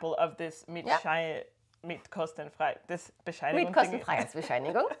example of this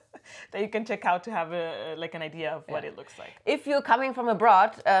Mietkostenfreiheitsbescheinigung that you can check out to have an idea of what it looks like. If you're coming from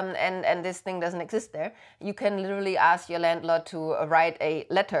abroad and this thing doesn't exist there, you can literally ask your landlord to write a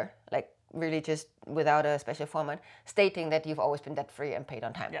letter, like really just without a special format, stating that you've always been debt-free and paid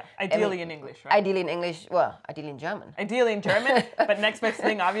on time. Yeah, ideally in English, right? Ideally in English, well, ideally in German. Ideally in German, but next best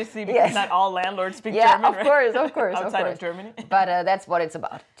thing, obviously, because not all landlords speak German, of course, of course. Outside of Germany. But that's what it's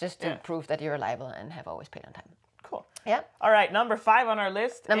about, just to prove that you're reliable and have always paid on time. Cool. Yeah. All right, number 5 on our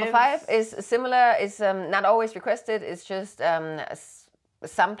list. Number 5 is similar, is not always requested, it's just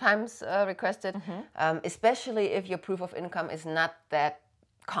sometimes requested, especially if your proof of income is not that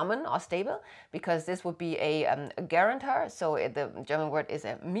common or stable, because this would be a guarantor. So the German word is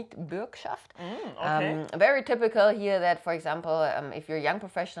a Mietbürgschaft. Okay. Very typical here that, for example, if you're a young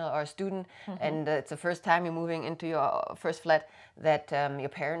professional or a student and it's the first time you're moving into your first flat, that your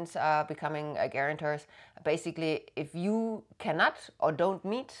parents are becoming guarantors. Basically, if you cannot or don't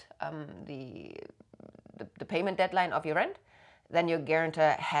meet the payment deadline of your rent, then your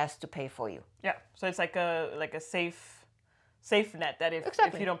guarantor has to pay for you. Yeah. So it's like a safe net that if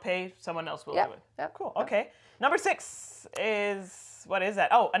you don't pay, someone else will do it. Yeah. Cool. Okay. Number 6 is, what is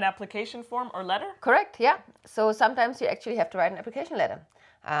that? Oh, an application form or letter? Correct. Yeah. So sometimes you actually have to write an application letter,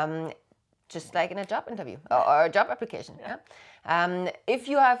 just like in a job interview or a job application. Yeah. If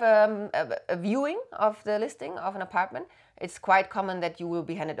you have a viewing of the listing of an apartment, it's quite common that you will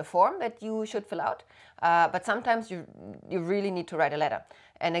be handed a form that you should fill out. But sometimes you really need to write a letter.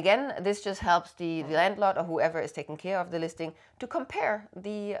 And again, this just helps the landlord or whoever is taking care of the listing to compare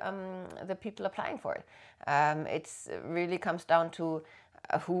the people applying for it. It really comes down to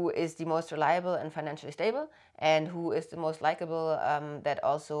who is the most reliable and financially stable, and who is the most likable, that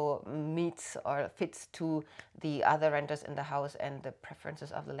also meets or fits to the other renters in the house and the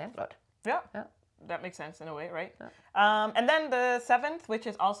preferences of the landlord. Yeah. That makes sense in a way, right? Yeah. And then the 7th, which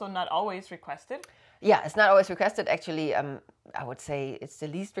is also not always requested. Yeah, it's not always requested. Actually, I would say it's the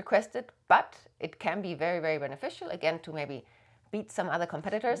least requested, but it can be very, very beneficial, again, to maybe beat some other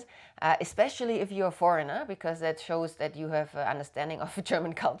competitors, especially if you're a foreigner, because that shows that you have an understanding of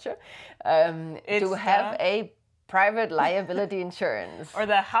German culture. To have a private liability insurance. Or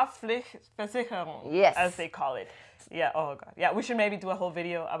the Haftpflichtversicherung, Yes. as they call it. Yeah, oh god. Yeah, we should maybe do a whole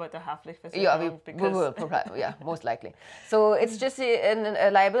video about the Haftpflichtversicherung. Yeah, we will probably, yeah, most likely. So it's just a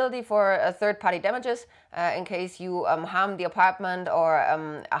liability for third-party damages in case you harm the apartment or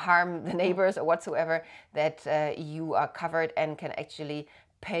harm the neighbors or whatsoever, that you are covered and can actually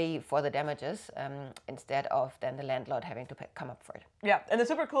pay for the damages instead of then the landlord having to come up for it. Yeah, and the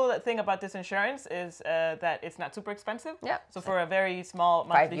super cool thing about this insurance is that it's not super expensive. Yeah. So for a very small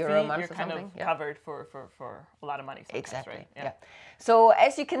monthly fee, €5 a month you're or kind of something. covered for a lot of money. Exactly. Right? Yeah. So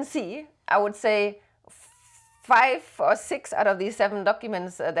as you can see, I would say 5 or 6 out of these 7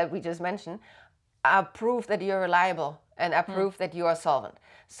 documents that we just mentioned are proof that you're reliable and are proof that you are solvent.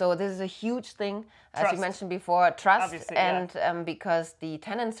 So this is a huge thing, as Trust. you mentioned before, trust. Obviously, and because the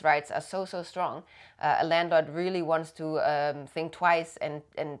tenants' rights are so strong, a landlord really wants to think twice and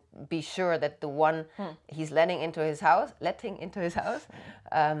be sure that the one he's letting into his house,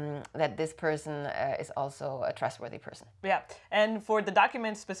 that this person is also a trustworthy person. Yeah, and for the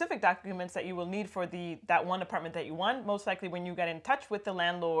documents, specific documents that you will need for that one apartment that you want, most likely when you get in touch with the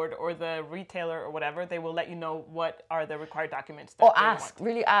landlord or the retailer or whatever, they will let you know what are the required documents that or they ask, want.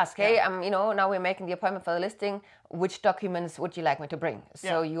 really ask, hey, now we're making the appointment for the listing, which documents would you like me to bring?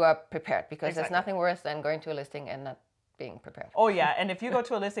 So you are prepared, because there's nothing worse than going to a listing and not being prepared. Oh yeah, and if you go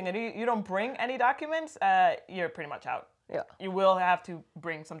to a listing and you don't bring any documents, you're pretty much out. Yeah. You will have to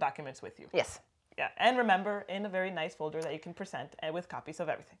bring some documents with you. Yes. Yeah, and remember, in a very nice folder that you can present with copies of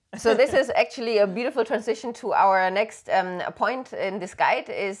everything. So this is actually a beautiful transition to our next point in this guide,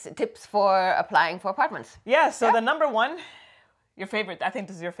 is tips for applying for apartments. Yeah, so the number one, your favorite, I think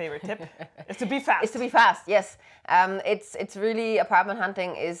this is your favorite tip, is to be fast. Is to be fast, yes. It's really, apartment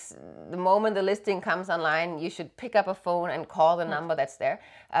hunting is, the moment the listing comes online, you should pick up a phone and call the number that's there.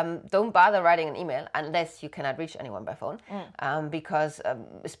 Don't bother writing an email unless you cannot reach anyone by phone, because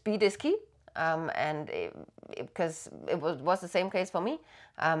speed is key. Because it was the same case for me.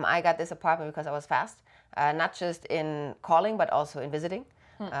 I got this apartment because I was fast, not just in calling, but also in visiting.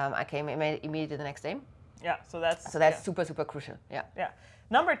 I came immediately the next day. Yeah, so that's super crucial. Yeah. Yeah.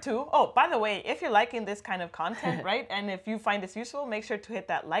 Number 2, oh, by the way, if you're liking this kind of content, right, and if you find this useful, make sure to hit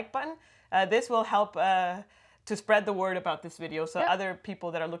that like button. This will help to spread the word about this video, so other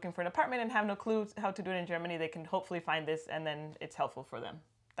people that are looking for an apartment and have no clue how to do it in Germany, they can hopefully find this, and then it's helpful for them.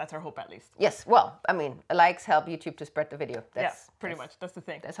 That's our hope, at least. Yes, well, I mean, likes help YouTube to spread the video. Pretty much. That's the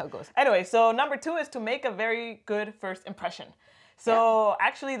thing. That's how it goes. Anyway, so number 2 is to make a very good first impression. So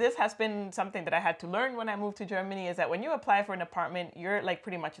actually, this has been something that I had to learn when I moved to Germany, is that when you apply for an apartment, you're like,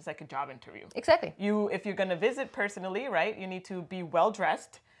 pretty much, it's like a job interview. Exactly. If you're going to visit personally, right, you need to be well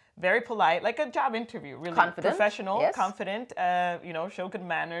dressed, very polite, like a job interview, really confident, professional, yes. confident, show good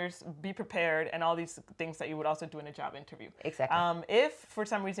manners, be prepared, and all these things that you would also do in a job interview. Exactly. If for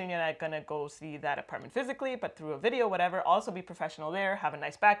some reason you're not going to go see that apartment physically, but through a video, whatever, also be professional there, have a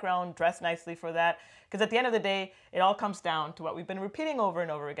nice background, dress nicely for that. Because at the end of the day, it all comes down to what we've been repeating over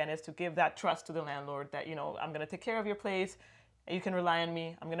and over again, is to give that trust to the landlord that, I'm going to take care of your place, you can rely on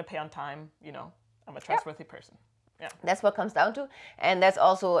me, I'm going to pay on time, I'm a trustworthy person. Yeah. That's what comes down to. And that's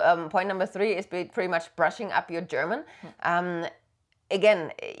also point number 3, is pretty much brushing up your German.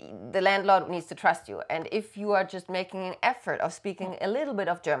 Again, the landlord needs to trust you. And if you are just making an effort of speaking a little bit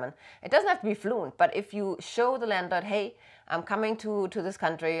of German, it doesn't have to be fluent, but if you show the landlord, hey, I'm coming to this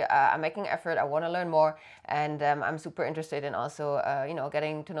country, I'm making an effort, I want to learn more, and I'm super interested in also,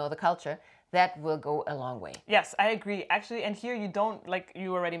 getting to know the culture, that will go a long way. Yes, I agree. Actually, and here you don't, like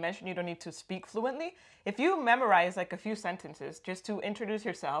you already mentioned, you don't need to speak fluently. If you memorize like a few sentences just to introduce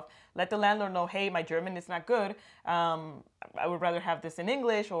yourself, let the landlord know, hey, my German is not good. I would rather have this in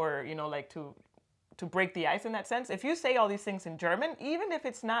English, or, to break the ice in that sense. If you say all these things in German, even if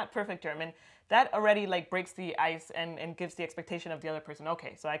it's not perfect German, that already like breaks the ice and gives the expectation of the other person,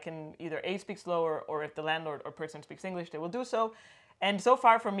 okay, so I can either A, speak slower, or if the landlord or person speaks English, they will do so. And so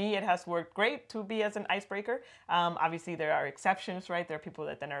far for me, it has worked great to be as an icebreaker. Obviously, there are exceptions, right? There are people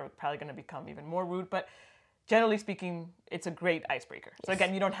that then are probably going to become even more rude, but generally speaking, it's a great icebreaker. Yes. So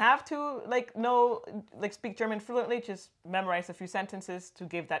again, you don't have to speak German fluently, just memorize a few sentences to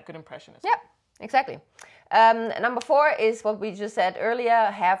give that good impression as well. Yeah, exactly. Number 4 is what we just said earlier,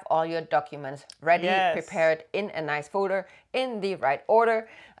 have all your documents ready, prepared in a nice folder, in the right order.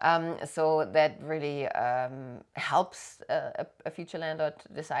 So that really helps a future landlord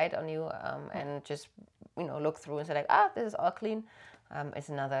decide on you, and just, look through and say like, this is all clean. is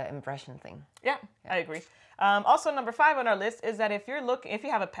another impression thing. Yeah, I agree. Also, number 5 on our list is that if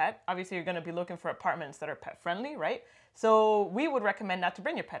you have a pet, obviously you're going to be looking for apartments that are pet friendly, right? So we would recommend not to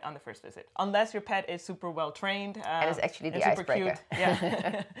bring your pet on the first visit, unless your pet is super well trained. And it's actually the super icebreaker. Cute.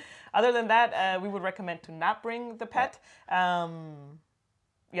 Yeah. Other than that, we would recommend to not bring the pet.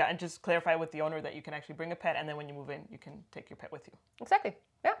 And just clarify with the owner that you can actually bring a pet, and then when you move in, you can take your pet with you. Exactly.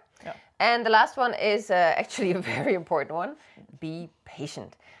 Yeah. And the last one is actually a very important one. Be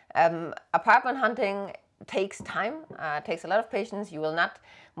patient. Apartment hunting takes time, takes a lot of patience. You will not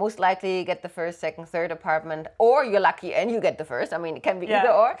most likely get the first, second, third apartment, or you're lucky and you get the first. I mean, it can be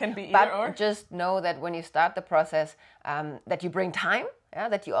either or. Can be either either or. Just know that when you start the process, that you bring time,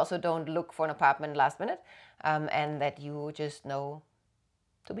 that you also don't look for an apartment last minute, and that you just know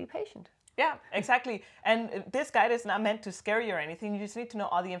to be patient. Yeah, exactly. And this guide is not meant to scare you or anything. You just need to know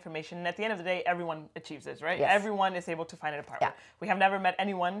all the information. And at the end of the day, everyone achieves this, right? Yes. Everyone is able to find an apartment. Yeah. We have never met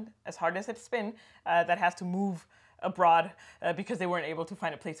anyone, as hard as it's been, that has to move abroad because they weren't able to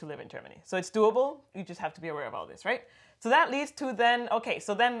find a place to live in Germany. So it's doable. You just have to be aware of all this, right? So that leads to then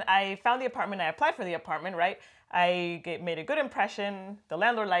I found the apartment. I applied for the apartment, right? I made a good impression. The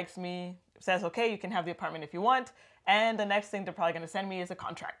landlord likes me, says, okay, you can have the apartment if you want. And the next thing they're probably going to send me is a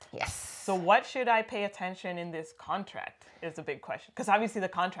contract. Yes. So what should I pay attention in this contract is the big question. Because obviously the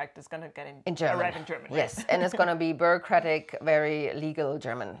contract is going to arrive in German. Right? Yes, and it's going to be bureaucratic, very legal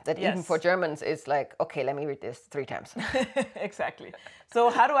German. That even for Germans is like, okay, let me read this 3 times. Exactly. So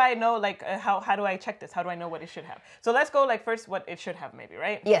how do I know, how do I check this? How do I know what it should have? So let's go first what it should have maybe,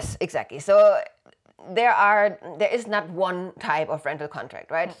 right? Yes, exactly. So there is not one type of rental contract,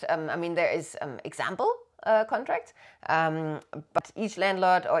 right? There is example contract, but each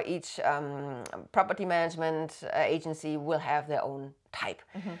landlord or each property management agency will have their own type.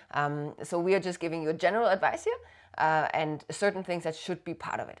 So we are just giving you a general advice here and certain things that should be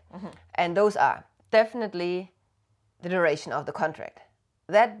part of it. And those are definitely the duration of the contract.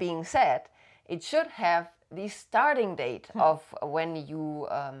 That being said, it should have the starting date of when you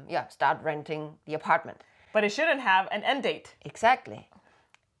start renting the apartment. But it shouldn't have an end date. Exactly.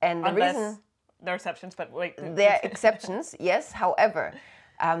 And the reason... There are exceptions, but wait. There are exceptions, yes. However,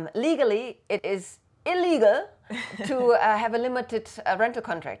 legally, it is illegal to have a limited rental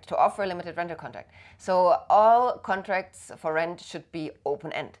contract, to offer a limited rental contract. So all contracts for rent should be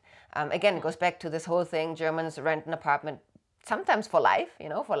open-end. Again, it goes back to this whole thing, Germans rent an apartment sometimes for life,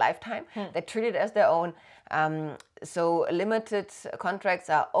 for lifetime. They treat it as their own. So limited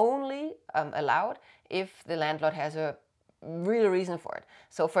contracts are only allowed if the landlord has a real reason for it.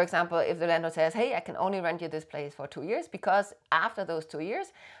 So for example, if the landlord says, hey, I can only rent you this place for 2 years because after those 2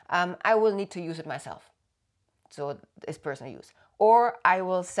 years, I will need to use it myself. So it's personal use. Or I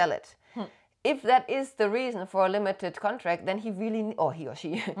will sell it. If that is the reason for a limited contract, then he or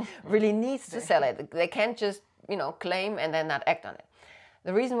she really needs to sell it. They can't just, claim and then not act on it.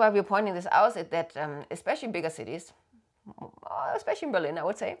 The reason why we're pointing this out is that, especially in bigger cities, especially in Berlin, I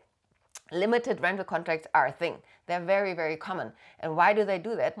would say, limited rental contracts are a thing. They're very, very common. And why do they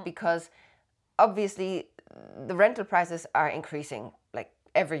do that? Because obviously the rental prices are increasing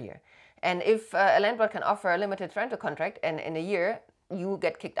every year. And if a landlord can offer a limited rental contract and in a year you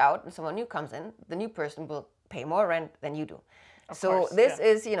get kicked out and someone new comes in, the new person will pay more rent than you do. Of course, this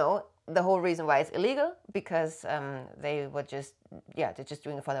is, the whole reason why it's illegal, because they're just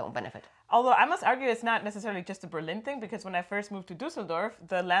doing it for their own benefit. Although I must argue it's not necessarily just a Berlin thing, because when I first moved to Dusseldorf,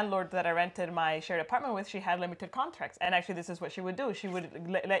 the landlord that I rented my shared apartment with, she had limited contracts. And actually this is what she would do. She would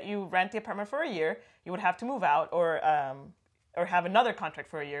let you rent the apartment for a year. You would have to move out or have another contract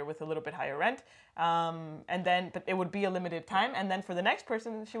for a year with a little bit higher rent. But it would be a limited time. And then for the next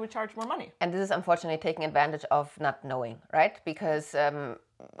person, she would charge more money. And this is unfortunately taking advantage of not knowing, right? Because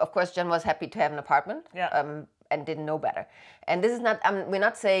of course, Jen was happy to have an apartment. And didn't know better. And this is not, we're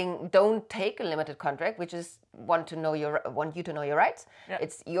not saying don't take a limited contract. We just want you to know your rights. Yeah.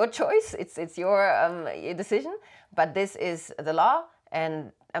 It's your choice. It's your decision. But this is the law,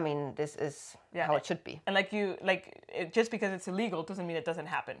 and this is how it should be. And just because it's illegal doesn't mean it doesn't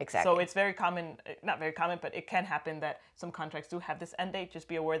happen. Exactly. So it's very common, not very common, but it can happen that some contracts do have this end date. Just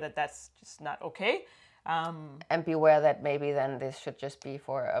be aware that that's just not okay. And be aware that maybe then this should just be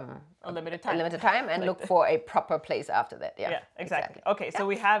for a limited time and look for a proper place after that. Yeah, exactly. Okay, so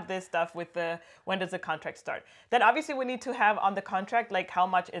we have this stuff with when does the contract start. Then obviously we need to have on the contract how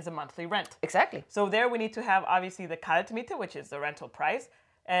much is a monthly rent. Exactly. So there we need to have obviously the Kaltmiete, which is the rental price.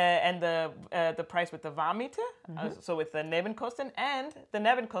 and the price with the Warmmiete, so with the Nebenkosten, and the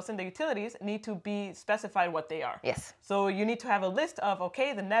Nebenkosten, the utilities, need to be specified what they are. Yes. So you need to have a list of,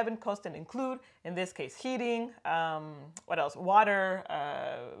 okay, the Nebenkosten include, in this case, heating, what else, water,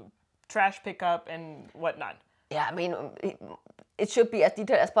 trash pickup, and whatnot. Yeah, I mean, it should be as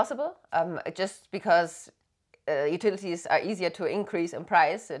detailed as possible, just because utilities are easier to increase in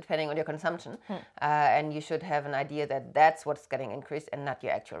price depending on your consumption, and you should have an idea that that's what's getting increased and not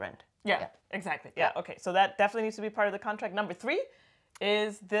your actual rent. Yeah, exactly. Yeah, okay. So that definitely needs to be part of the contract. Number 3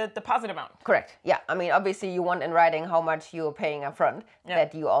 is the deposit amount. Correct. Yeah, I mean, obviously you want in writing how much you're paying up front,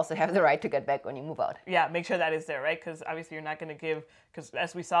 that you also have the right to get back when you move out. Yeah, make sure that is there, right? Because obviously you're not going to give, because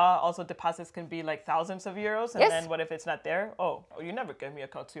as we saw, also deposits can be like thousands of euros, and then what if it's not there? Oh, you never gave me a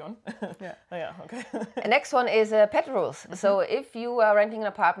caution. Yeah, okay. The next one is pet rules. So if you are renting an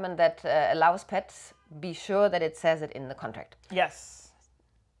apartment that allows pets, be sure that it says it in the contract. Yes,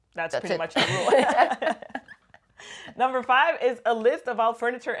 that's pretty much the rule. Number 5 is a list of all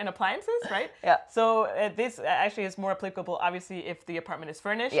furniture and appliances, right? Yeah. So this actually is more applicable, obviously, if the apartment is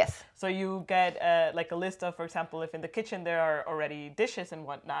furnished. Yes. So you get like a list of, for example, if in the kitchen there are already dishes and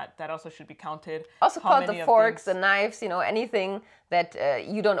whatnot, that also should be counted. Also called the forks, the knives, anything that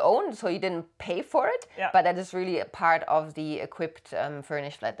you don't own, so you didn't pay for it, but that is really a part of the equipped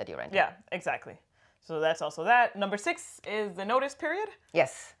furnished flat that you're renting. Yeah, exactly. So that's also that. Number 6 is the notice period.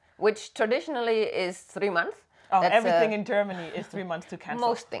 Yes, which traditionally is 3 months. Oh, everything in Germany is 3 months to cancel.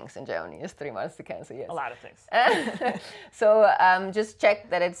 Most things in Germany is 3 months to cancel, yes. A lot of things. So just check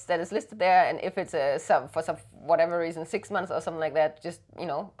that it's listed there, and if it's for some whatever reason 6 months or something like that, just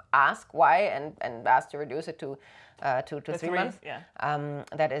ask why and ask to reduce it to 3 months. Yeah.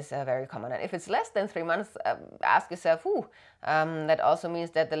 That is very common. And if it's less than 3 months, ask yourself, that also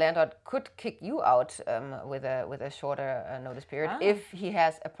means that the landlord could kick you out with a shorter notice period if he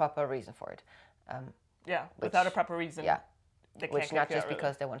has a proper reason for it. Without a proper reason. Yeah, they can't which not kick you just out,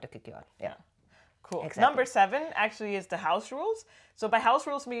 because they want to kick you out. Yeah. Cool. Exactly. Number 7 actually is the house rules. So by house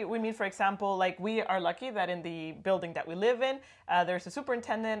rules, we mean, for example, like we are lucky that in the building that we live in, there's a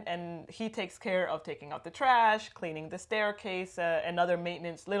superintendent, and he takes care of taking out the trash, cleaning the staircase, and other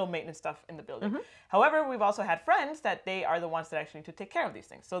little maintenance stuff in the building. However, we've also had friends that they are the ones that actually need to take care of these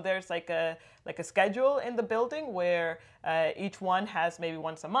things. So there's like a schedule in the building where each one has maybe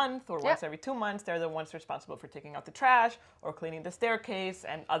once a month or once every 2 months, they're the ones responsible for taking out the trash or cleaning the staircase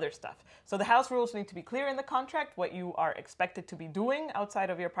and other stuff. So the house rules need to be clear in the contract, what you are expected to be doing outside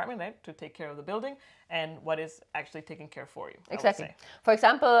of your apartment, right, to take care of the building, and what is actually taken care for you. Exactly. For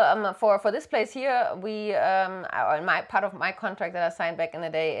example, for this place here, we part of my contract that I signed back in the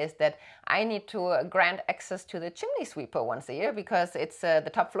day is that I need to grant access to the chimney sweeper once a year because it's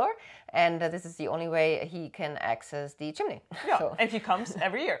the top floor, and this is the only way he can access the chimney. Yeah, so. And he comes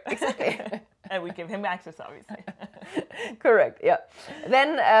every year. Exactly. And we give him access, obviously. Correct. Yeah.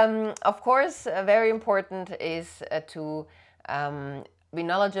 Then, of course, very important is to be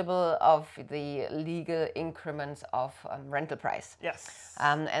knowledgeable of the legal increments of rental price. Yes.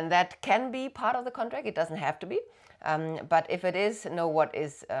 And that can be part of the contract. It doesn't have to be. But if it is, know what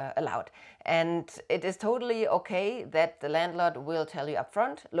is allowed. And it is totally okay that the landlord will tell you up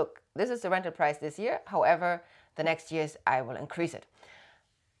front, look, this is the rental price this year. However, the next years I will increase it.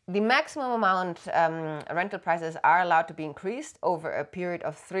 The maximum amount rental prices are allowed to be increased over a period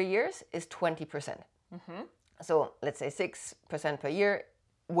of 3 years is 20%. So let's say 6% per year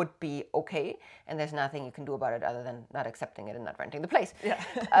would be okay, and there's nothing you can do about it other than not accepting it and not renting the place. Yeah.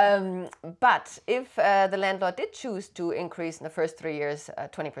 But if the landlord did choose to increase in the first 3 years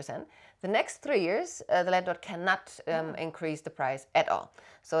 20%, the next 3 years the landlord cannot increase the price at all.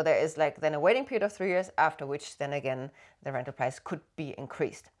 So there is like then a waiting period of 3 years, after which then again the rental price could be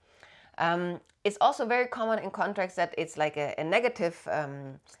increased. It's also very common in contracts that it's like a negative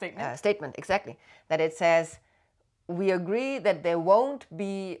statement, exactly, that it says, we agree that there won't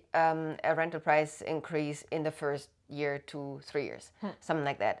be a rental price increase in the first year to 3 years, something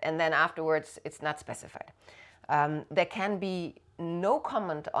like that. And then afterwards, it's not specified. There can be no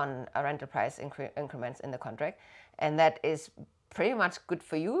comment on a rental price increments in the contract, and that is pretty much good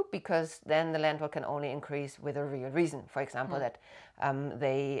for you, because then the landlord can only increase with a real reason. For example, that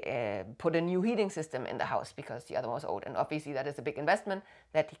they put a new heating system in the house because the other one was old. And obviously that is a big investment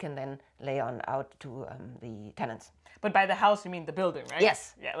that he can then lay on out to the tenants. But by the house, you mean the building, right?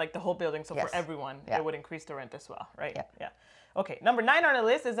 Yes. Yeah, like the whole building. So yes. for everyone, it would increase the rent as well, right? Yeah. Okay, number 9 on the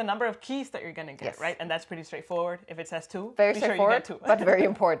list is the number of keys that you're going to get, Yes. right? And that's pretty straightforward. If it says 2, Very be sure you straightforward, get 2. but very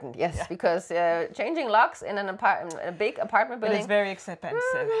important. Yes, because changing locks in a big apartment building. It's very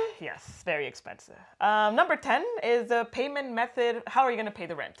expensive. Yes, very expensive. Number 10 is the payment method. How are you going to pay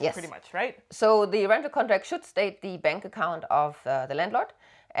the rent? Yes. Pretty much, right? So the rental contract should state the bank account of the landlord,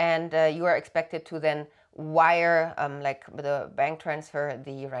 and you are expected to then wire, like the bank transfer,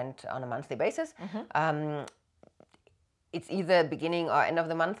 the rent on a monthly basis. It's either beginning or end of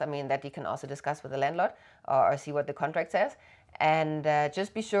the month. I mean, that you can also discuss with the landlord or see what the contract says. And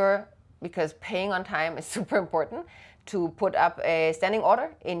just be sure, because paying on time is super important, to put up a standing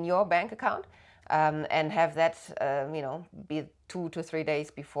order in your bank account and have that, be 2 to 3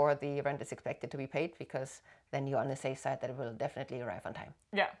 days before the rent is expected to be paid, because then you're on the safe side that it will definitely arrive on time.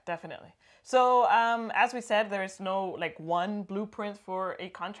 Yeah, definitely. So as we said, there is no one blueprint for a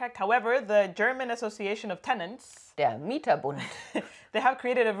contract. However, the German Association of Tenants, Der Mieterbund, they have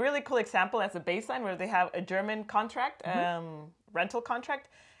created a really cool example as a baseline where they have a German contract, rental contract,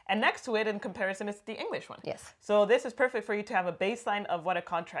 and next to it in comparison is the English one. Yes. So this is perfect for you to have a baseline of what a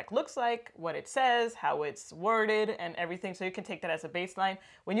contract looks like, what it says, how it's worded, and everything. So you can take that as a baseline.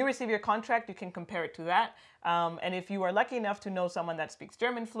 When you receive your contract, you can compare it to that. And if you are lucky enough to know someone that speaks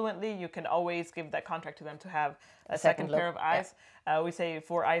German fluently, you can always give that contract to them to have a second pair of eyes. Yeah. We say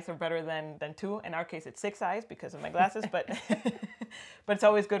 4 eyes are better than 2. In our case, it's 6 eyes because of my glasses, but but it's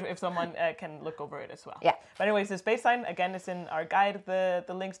always good if someone can look over it as well. Yeah. But anyways, this baseline, again, is in our guide,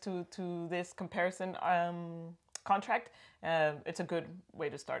 the links to this comparison contract. It's a good way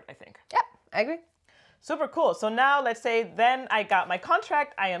to start, I think. Yeah, I agree. Super cool. So now let's say then I got my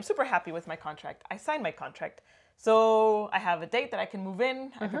contract. I am super happy with my contract. I signed my contract. So I have a date that I can move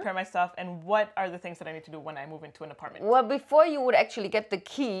in. I prepare my stuff. And what are the things that I need to do when I move into an apartment? Well, before you would actually get the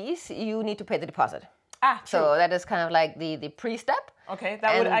keys, you need to pay the deposit. Ah, true. So that is kind of like the pre-step. Okay,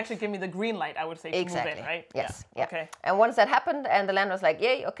 that would actually give me the green light, I would say, to Exactly. move in, right? Yes. Yeah. Okay. And once that happened and the landlord's like,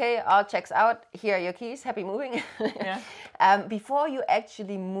 yay, okay, all checks out, here are your keys, happy moving. Yeah. Before you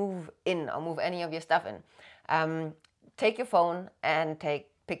actually move in or move any of your stuff in, take your phone and take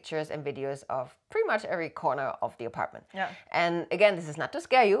pictures and videos of pretty much every corner of the apartment. Yeah. And again, this is not to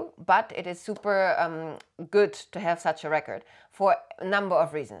scare you, but it is super good to have such a record for a number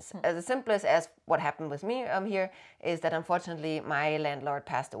of reasons. As the simplest as what happened with me here is that unfortunately my landlord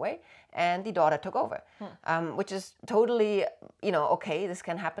passed away and the daughter took over, which is totally, okay, this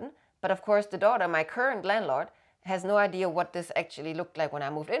can happen. But of course the daughter, my current landlord, has no idea what this actually looked like when I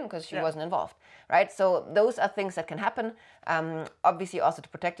moved in because she wasn't involved, right? So those are things that can happen. Obviously also to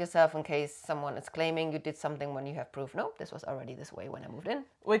protect yourself in case someone is claiming you did something when you have proof, no, this was already this way when I moved in.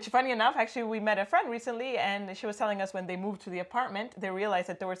 Which, funny enough, actually we met a friend recently and she was telling us when they moved to the apartment, they realized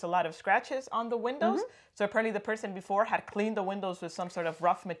that there was a lot of scratches on the windows. So apparently the person before had cleaned the windows with some sort of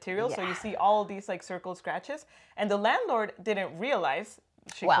rough material. So you see all these circle scratches. And the landlord didn't realize.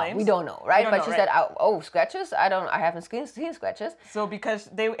 She claims. We don't know, right? But she said, oh, scratches? I haven't seen scratches. So because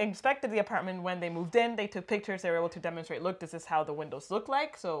they inspected the apartment when they moved in, they took pictures, they were able to demonstrate, look, this is how the windows look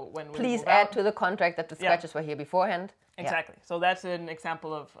like. So when we Please add to the contract that the scratches were here beforehand. Exactly. So that's an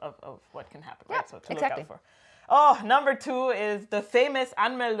example of what can happen, right? So to look out for. Oh, number 2 is the famous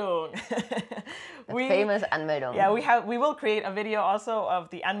Anmeldung. Famous Anmeldung. Yeah, we will create a video also of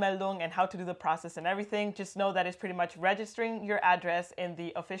the Anmeldung and how to do the process and everything. Just know that it's pretty much registering your address in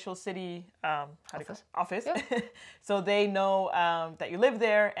the official city office. Yeah. So they know that you live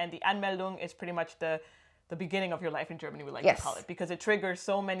there, and the Anmeldung is pretty much the beginning of your life in Germany, we like to call it, because it triggers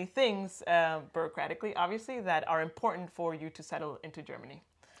so many things bureaucratically, obviously, that are important for you to settle into Germany.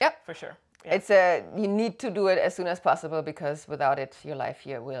 Yep. For sure. Yeah. It's you need to do it as soon as possible because without it, your life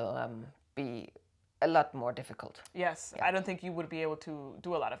here will be a lot more difficult. Yes, I don't think you would be able to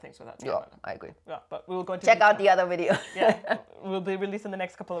do a lot of things without that. Yeah, I agree. Yeah, but we will go into check out the other video. Yeah, will be released in the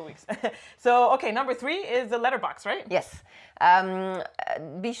next couple of weeks. So, okay, number 3 is the letterbox, right? Yes.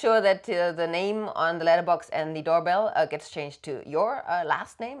 Be sure that the name on the letterbox and the doorbell gets changed to your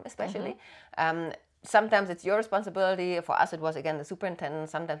last name, especially. Sometimes it's your responsibility. For us, it was, again, the superintendent.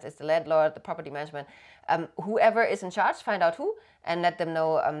 Sometimes it's the landlord, the property management. Whoever is in charge, find out who, and let them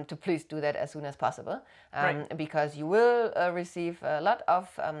know to please do that as soon as possible. Because you will receive a lot of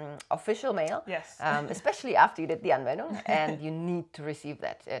official mail, especially after you did the Anmeldung, and you need to receive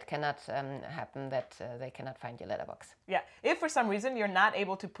that. It cannot happen that they cannot find your letterbox. Yeah, if for some reason you're not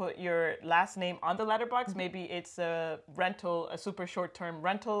able to put your last name on the letterbox, maybe it's a super short-term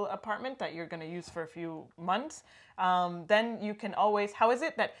rental apartment that you're going to use for a few months, then you can always, how is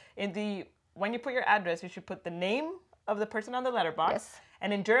it that when you put your address, you should put the name of the person on the letterbox,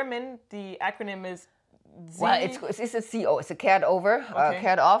 and in German, the acronym is Well, it's a CO. It's a carried over,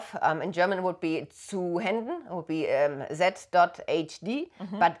 carried off. In German, it would be zu Händen. It would be z.hd.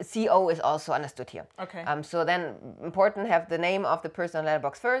 But CO is also understood here. Okay. So then, important, have the name of the person on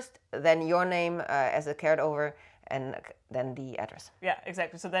letterbox first, then your name as a carried over, and then the address. Yeah,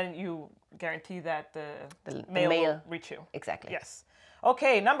 exactly. So then you guarantee that the mail will reach you. Exactly. Yes.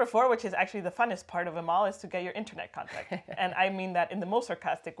 Okay, number 4, which is actually the funnest part of them all, is to get your internet contact. And I mean that in the most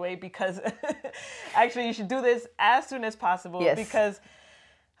sarcastic way, because actually you should do this as soon as possible. Yes. Because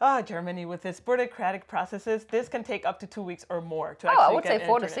Germany, with its bureaucratic processes, this can take up to 2 weeks or more to actually get I would say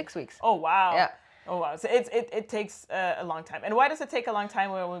 4 internet. to 6 weeks. Oh, wow. Yeah. Oh, wow. So it takes a long time. And why does it take a long time?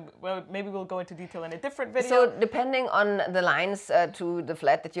 Well, maybe we'll go into detail in a different video. So depending on the lines to the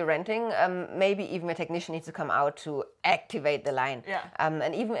flat that you're renting, maybe even a technician needs to come out to activate the line. Yeah.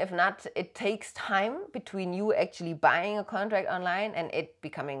 And even if not, it takes time between you actually buying a contract online and it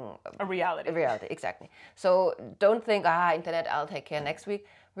becoming a reality. A reality, exactly. So don't think, internet, I'll take care next week.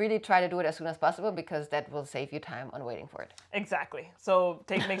 Really try to do it as soon as possible, because that will save you time on waiting for it. Exactly. So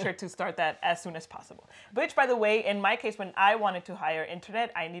make sure to start that as soon as possible. Which, by the way, in my case, when I wanted to hire internet,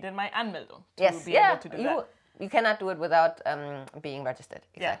 I needed my Anmeldung to be able to do that. You cannot do it without being registered.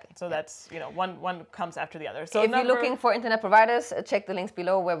 Exactly. Yeah, so that's, one comes after the other. So if you're looking for internet providers, check the links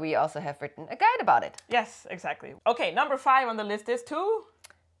below where we also have written a guide about it. Yes, exactly. Okay, number 5 on the list is to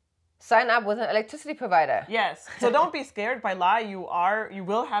sign up with an electricity provider. Yes. So don't be scared by law. You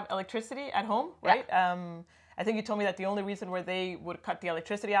will have electricity at home, right? Yeah. I think you told me that the only reason where they would cut the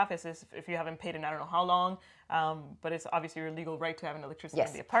electricity off is if you haven't paid in I don't know how long. But it's obviously your legal right to have an electricity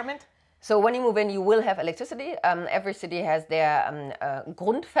in the apartment. So when you move in, you will have electricity. Every city has their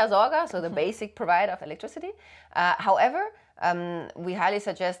Grundversorger, so the basic provider of electricity. However, we highly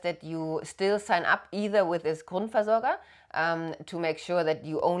suggest that you still sign up either with this Grundversorger to make sure that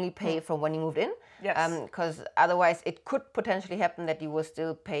you only pay from when you moved in. Yes. Because otherwise it could potentially happen that you will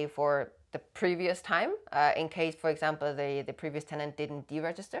still pay for the previous time in case, for example, the previous tenant didn't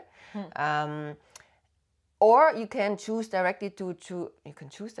deregister. Or you can choose directly to choose.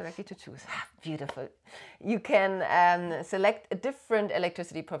 Beautiful. You can select a different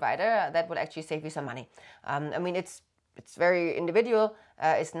electricity provider that will actually save you some money. I mean, it's very individual.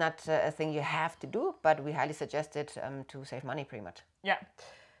 It's not a thing you have to do, but we highly suggest it to save money pretty much. Yeah,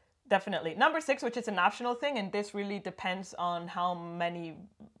 definitely. Number 6, which is an optional thing, and this really depends on how many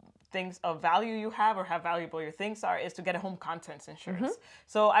things of value you have or how valuable your things are, is to get a home contents insurance.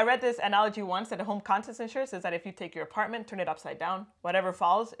 So I read this analogy once that a home contents insurance is that if you take your apartment, turn it upside down, whatever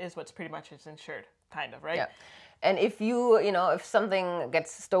falls is what's pretty much is insured, kind of, right? Yeah. And if if something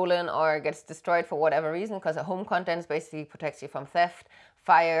gets stolen or gets destroyed for whatever reason, because a home contents basically protects you from theft,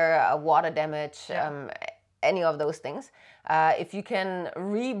 fire, water damage, any of those things. If you can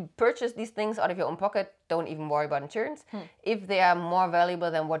repurchase these things out of your own pocket, don't even worry about insurance. If they are more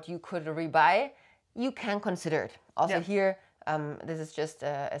valuable than what you could rebuy, you can consider it. Also here, this is just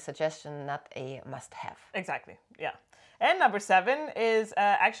a suggestion, not a must-have. Exactly, yeah. And number 7 is,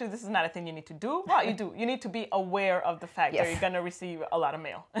 actually, this is not a thing you need to do. Well, you do. You need to be aware of the fact that you're going to receive a lot of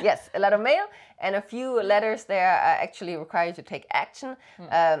mail. Yes, a lot of mail. And a few letters there actually require you to take action.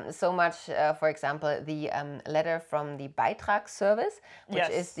 So much, for example, the letter from the Beitragsservice, which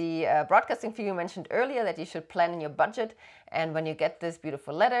is the broadcasting fee you mentioned earlier that you should plan in your budget. And when you get this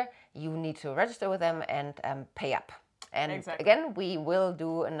beautiful letter, you need to register with them and pay up. And again, we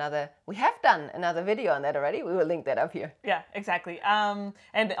have done another video on that already. We will link that up here. Yeah, exactly. And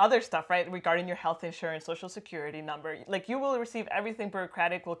other stuff, right, regarding your health insurance, social security number. Like, you will receive everything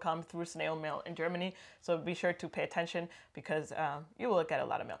bureaucratic will come through snail mail in Germany. So be sure to pay attention, because you will get a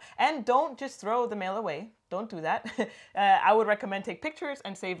lot of mail. And don't just throw the mail away. Don't do that. I would recommend take pictures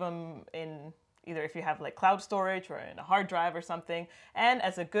and save them in either if you have like cloud storage or in a hard drive or something. And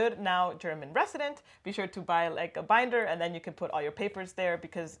as a good now German resident, be sure to buy like a binder, and then you can put all your papers there,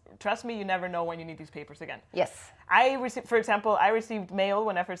 because trust me, you never know when you need these papers again. Yes. I received mail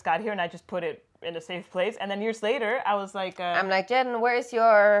when I first got here, and I just put it in a safe place. And then years later, I was like... I'm like, Jen, where is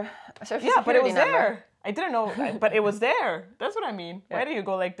your social security but it was number? there. I didn't know, but it was there. That's what I mean. Yeah. Why do you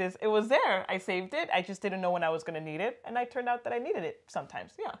go like this? It was there. I saved it. I just didn't know when I was going to need it. And I turned out that I needed it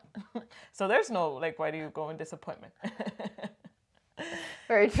sometimes. Yeah. So there's no, like, why do you go in disappointment?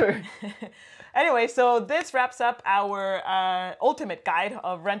 Very true. Anyway, so this wraps up our ultimate guide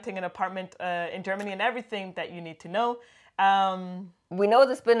of renting an apartment in Germany and everything that you need to know. We know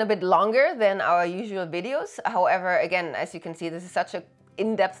this has been a bit longer than our usual videos. However, again, as you can see, this is such a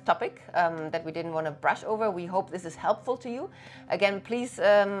in-depth topic that we didn't want to brush over. We hope this is helpful to you. Again, please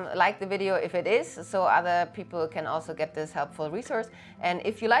like the video if it is, so other people can also get this helpful resource. And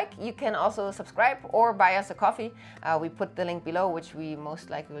if you like, you can also subscribe or buy us a coffee. We put the link below, which we most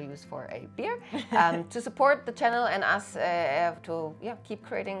likely will use for a beer, to support the channel and us to keep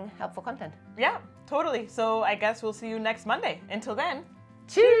creating helpful content. Yeah, totally. So I guess we'll see you next Monday. Until then,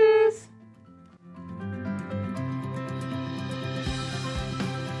 cheers!